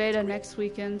open beta next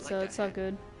weekend, so it's all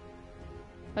good.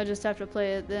 I just have to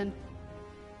play it then.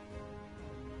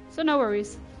 So no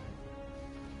worries.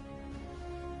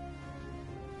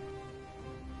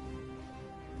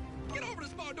 Get over the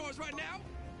small doors right now.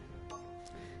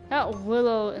 That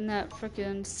willow in that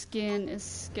freaking skin is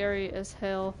scary as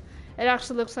hell. It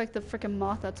actually looks like the freaking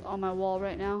moth that's on my wall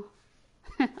right now.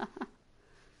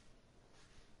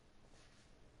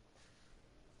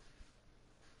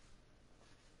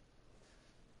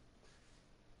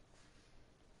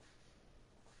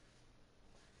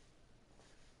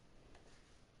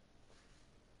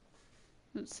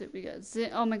 Let's see, we got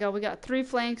oh my god, we got 3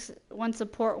 flanks, 1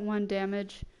 support, 1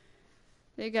 damage.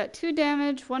 They got 2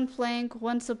 damage, 1 flank,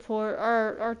 1 support.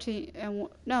 Our team, and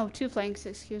no, 2 flanks,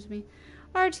 excuse me.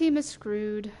 Our team is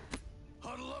screwed.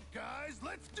 Huddle up, guys.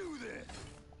 Let's do this.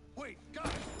 Wait,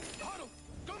 guys. Huddle.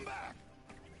 Come back.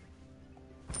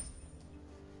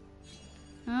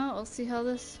 Oh, we'll see how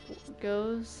this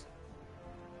goes.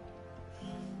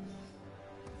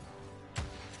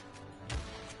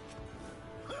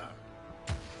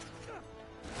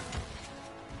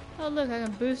 Oh look, I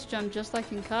can boost jump just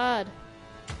like in COD.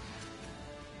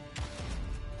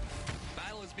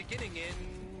 Battle is beginning in.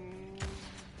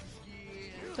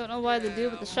 Don't know why the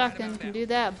dude with the shotgun can do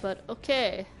that, but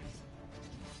okay.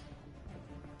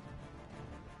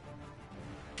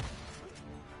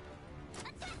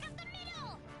 Attack up the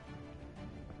middle!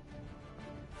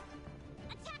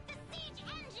 Attack the siege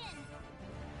engine!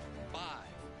 5,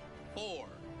 4,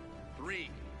 3,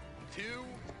 2,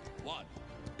 1.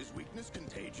 Is weakness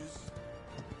contagious?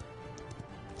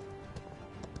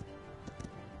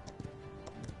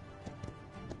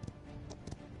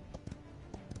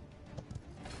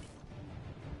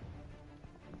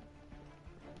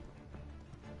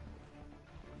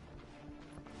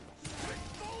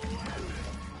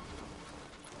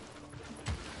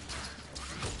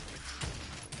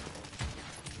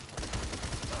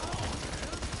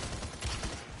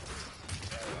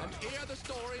 And here the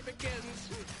story begins,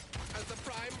 as the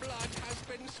prime blood has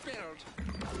been spilled.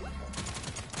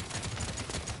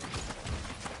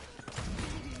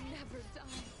 Never die.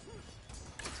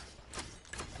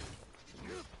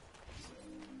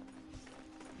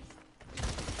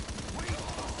 Wait a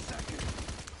second.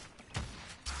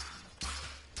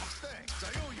 Thanks, I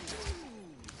owe you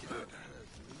one.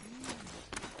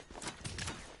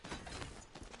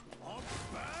 I'll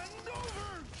bend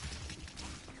over.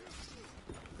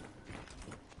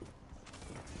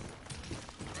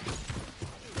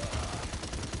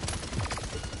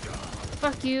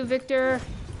 Fuck you, Victor.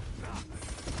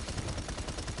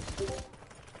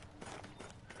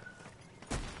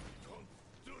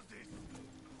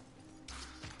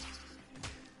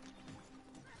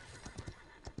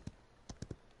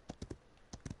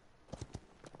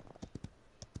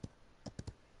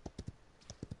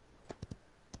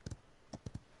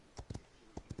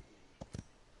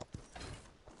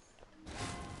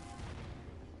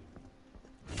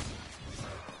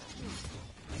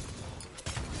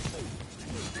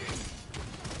 Do this.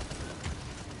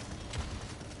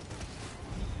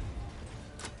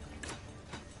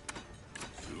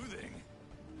 Soothing.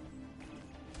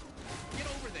 Get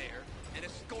over there and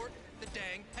escort the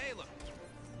dang Halo.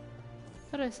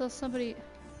 Thought I saw somebody.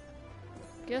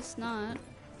 Guess not.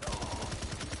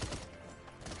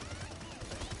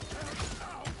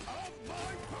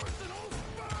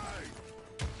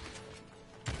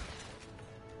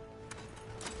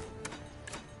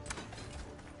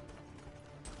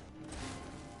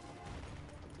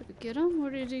 get him? Where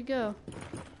did he go?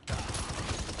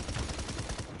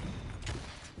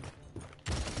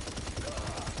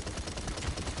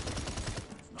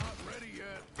 Not ready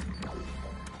yet.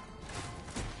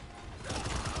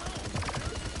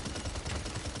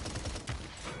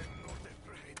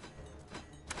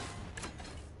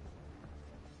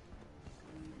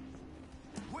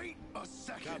 Wait a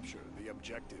second. Capture the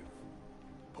objective.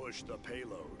 Push the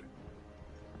payload.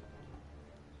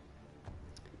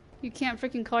 You can't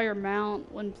freaking call your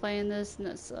mount when playing this, and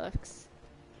that sucks.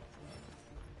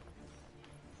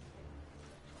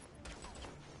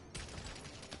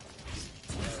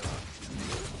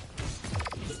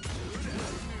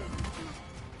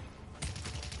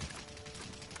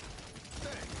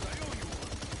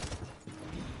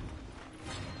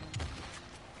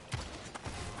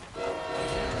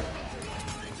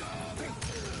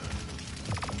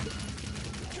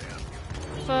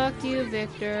 Fuck you,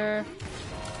 Victor.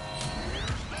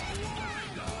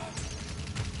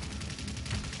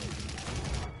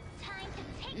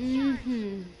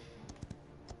 Mm-hmm.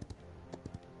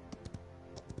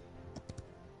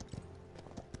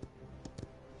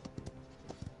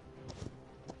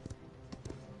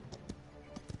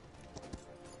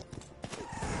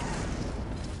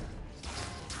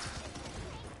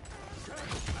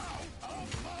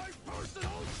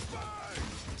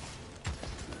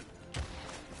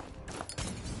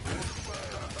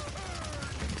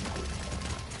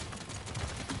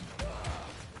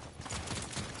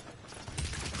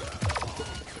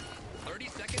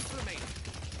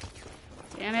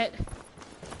 Damn it.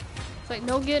 It's like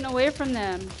no getting away from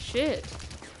them. Shit.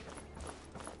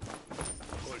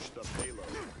 Push the payload.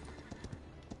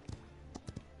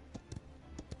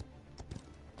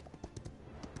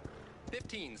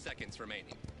 $15 seconds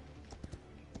remaining.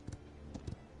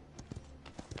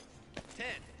 10,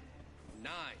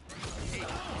 9, 8,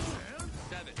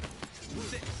 7,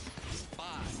 6, 5,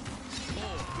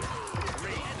 4,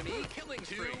 3. Enemy killing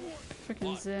spree.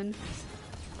 Freaking Zen.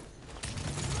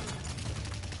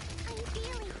 I'm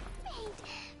feeling faint.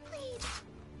 Please.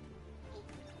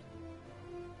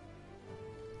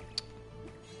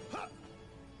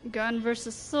 Gun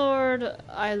versus sword.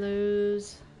 I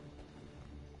lose.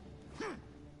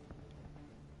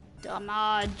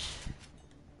 Damage.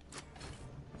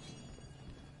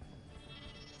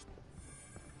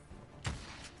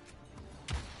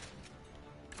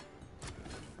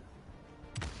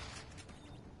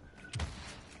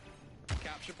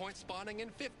 Capture point spawning in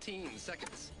 15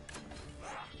 seconds.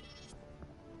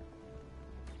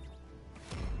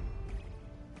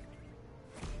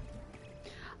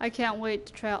 I can't wait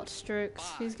to try out Strix.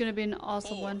 He's gonna be an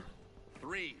awesome 4, one.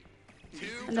 3, 2,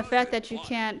 And the fact that you 1.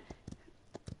 can't...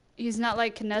 He's not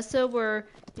like Kinessa where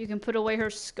you can put away her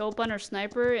scope on her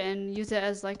sniper and use it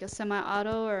as like a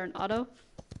semi-auto or an auto.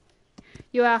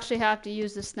 You actually have to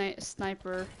use the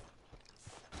sniper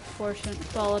portion,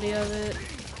 quality of it.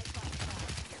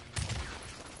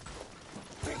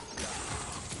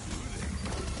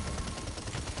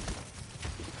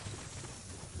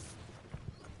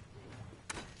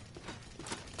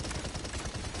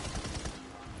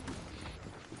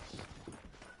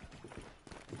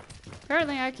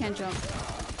 Apparently I can't jump.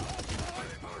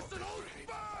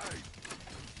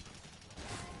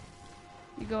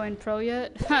 You going pro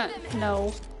yet?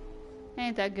 No.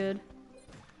 Ain't that good.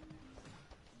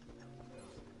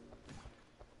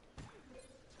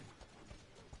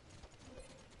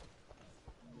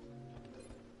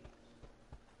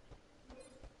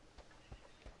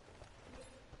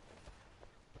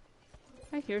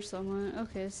 I hear someone.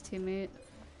 Okay, it's teammate.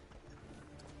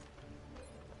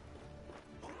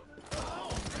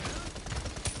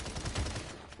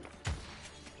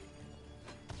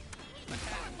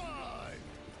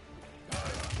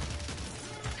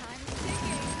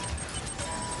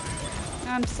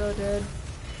 I'm so dead.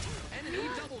 Enemy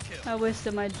double kill. I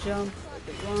wasted my jump at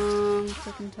the wrong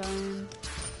freaking time.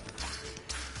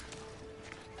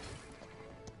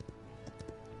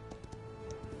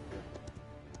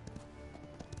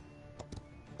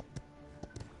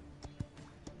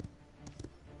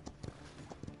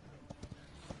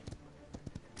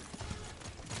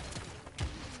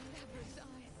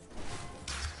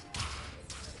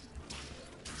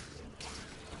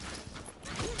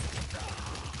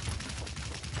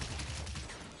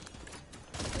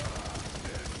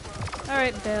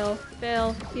 Alright, Bell.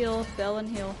 Bell, heal, Bell and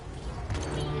heal.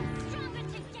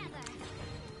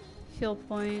 Heal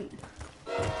point.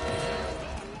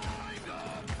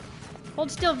 Hold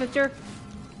still, Victor.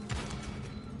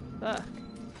 Fuck.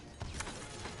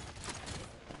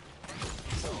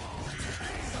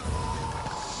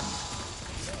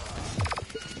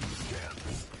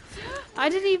 I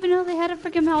didn't even know they had a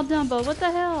freaking Mal Dumbo. What the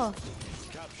hell?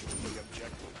 Capture the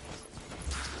objective.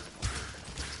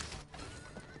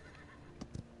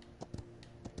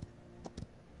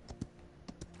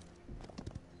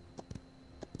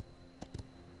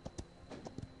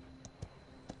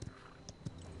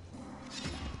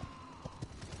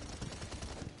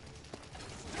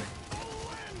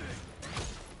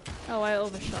 Oh, I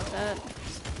overshot that.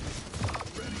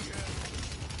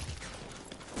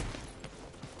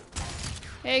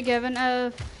 Hey, Gavin.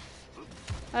 I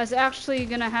was actually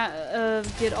gonna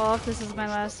get off. This is my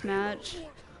last match.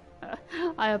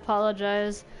 I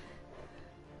apologize.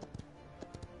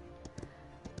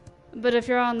 But if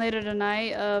you're on later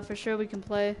tonight, for sure we can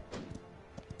play.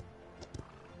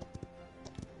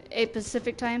 8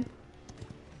 Pacific time.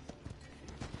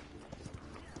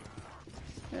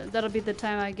 That'll be the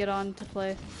time I get on to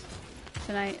play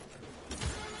tonight.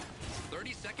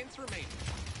 30 seconds remaining.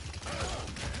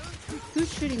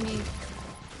 Who's shooting me?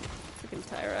 Freaking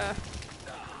Tyra.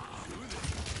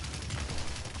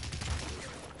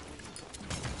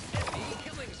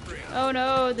 Killing spree. Oh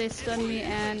no, they stunned me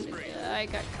and I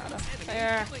got caught up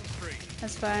there. Killing spree.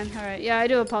 That's fine. Alright, yeah, I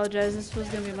do apologize. This was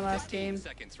gonna be my last 15 game.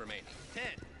 seconds remaining. 10,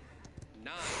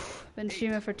 9, Been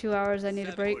streaming for 2 hours. I need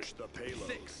a break. Push the payload.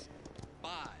 6,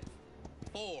 5,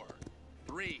 4,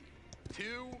 3,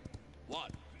 2,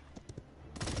 1.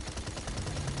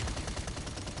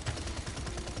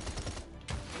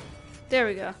 There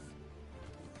we go.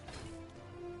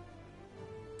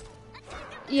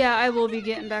 Yeah, I will be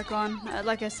getting back on.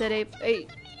 Like I said, 8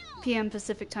 p.m.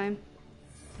 Pacific time.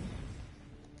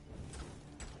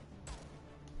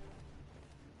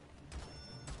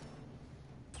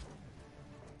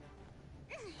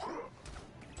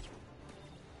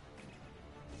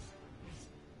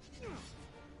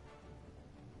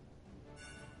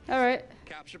 Alright.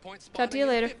 Capture point Talk to you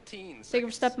spawning in later. 15 Thank you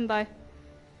for seconds. stopping by.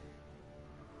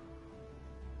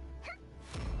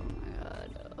 Oh my god.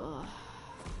 Ugh.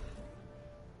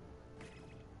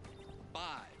 5,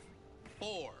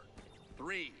 4,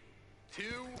 3, 2,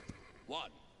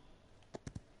 1.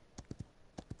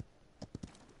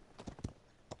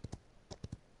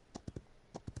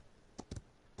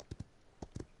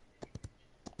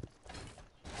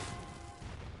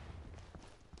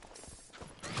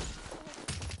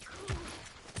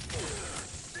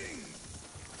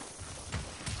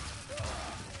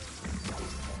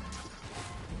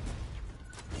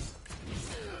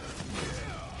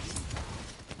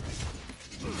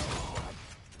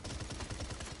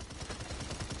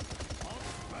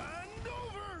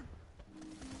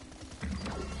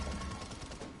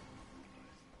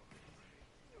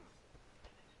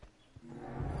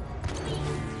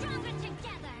 Stronger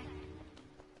together.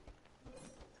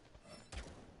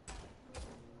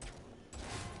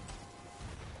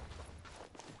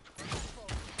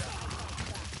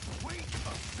 Wait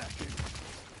a second.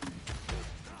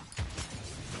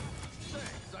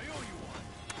 Thanks, I owe you one.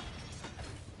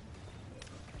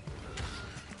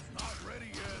 Not ready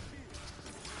yet.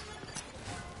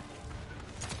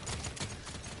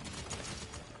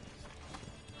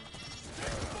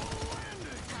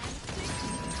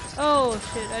 Oh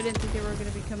shit, I didn't think they were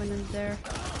gonna be coming in there.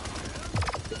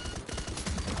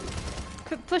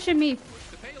 Quit pushing me.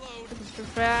 The payload.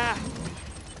 Ah.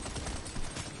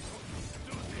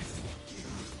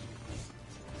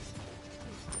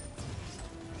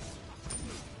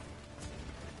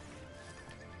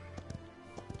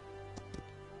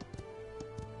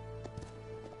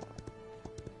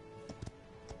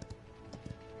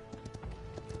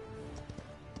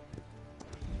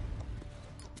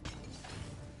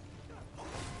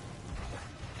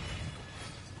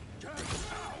 Get out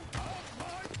of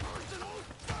my personal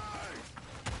space!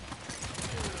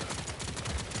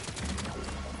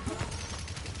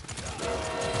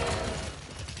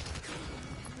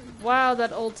 Wow,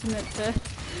 that ultimate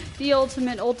the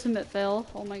ultimate fail.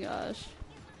 Oh my gosh.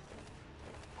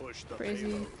 Push the Crazy.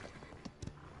 payload.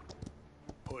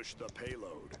 Push the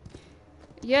payload.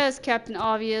 Yes, Captain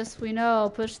Obvious, we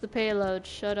know. Push the payload.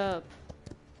 Shut up.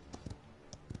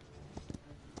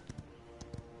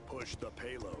 Push the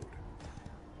payload.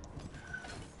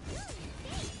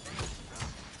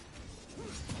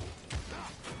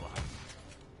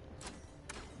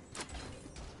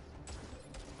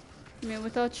 I mean,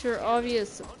 without your obvious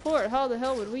support, how the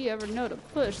hell would we ever know to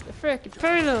push the frickin'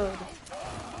 payload?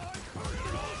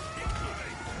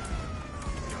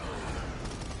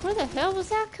 Where the hell was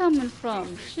that coming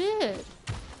from? Shit.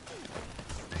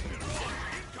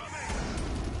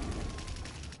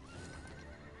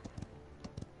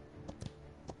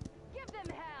 Give them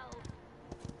hell.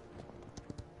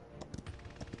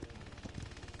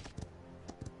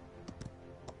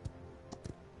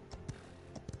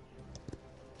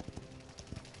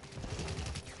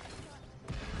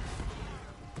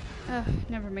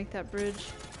 Never make that bridge.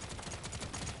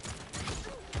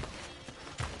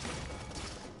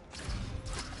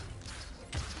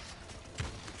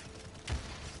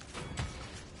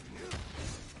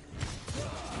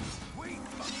 Wait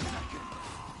a second.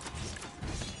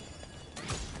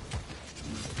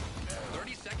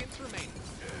 30 seconds remaining.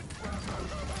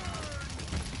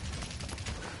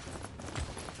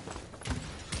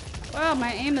 Wow,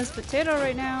 my aim is potato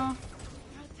right now.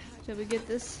 Did we get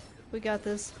this? We got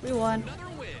this. We won. Another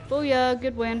win. Booyah,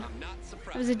 good win. I'm not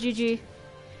It was surprised. a GG.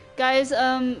 Guys,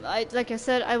 like I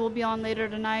said, I will be on later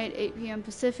tonight, 8 p.m.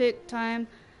 Pacific time,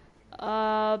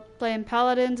 playing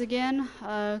Paladins again,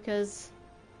 because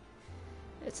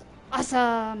it's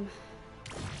awesome.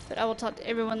 But I will talk to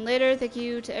everyone later. Thank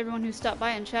you to everyone who stopped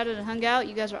by and chatted and hung out.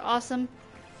 You guys are awesome.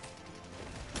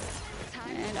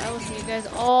 And I will see you guys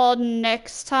all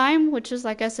next time, which is,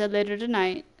 like I said, later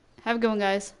tonight. Have a good one,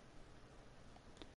 guys.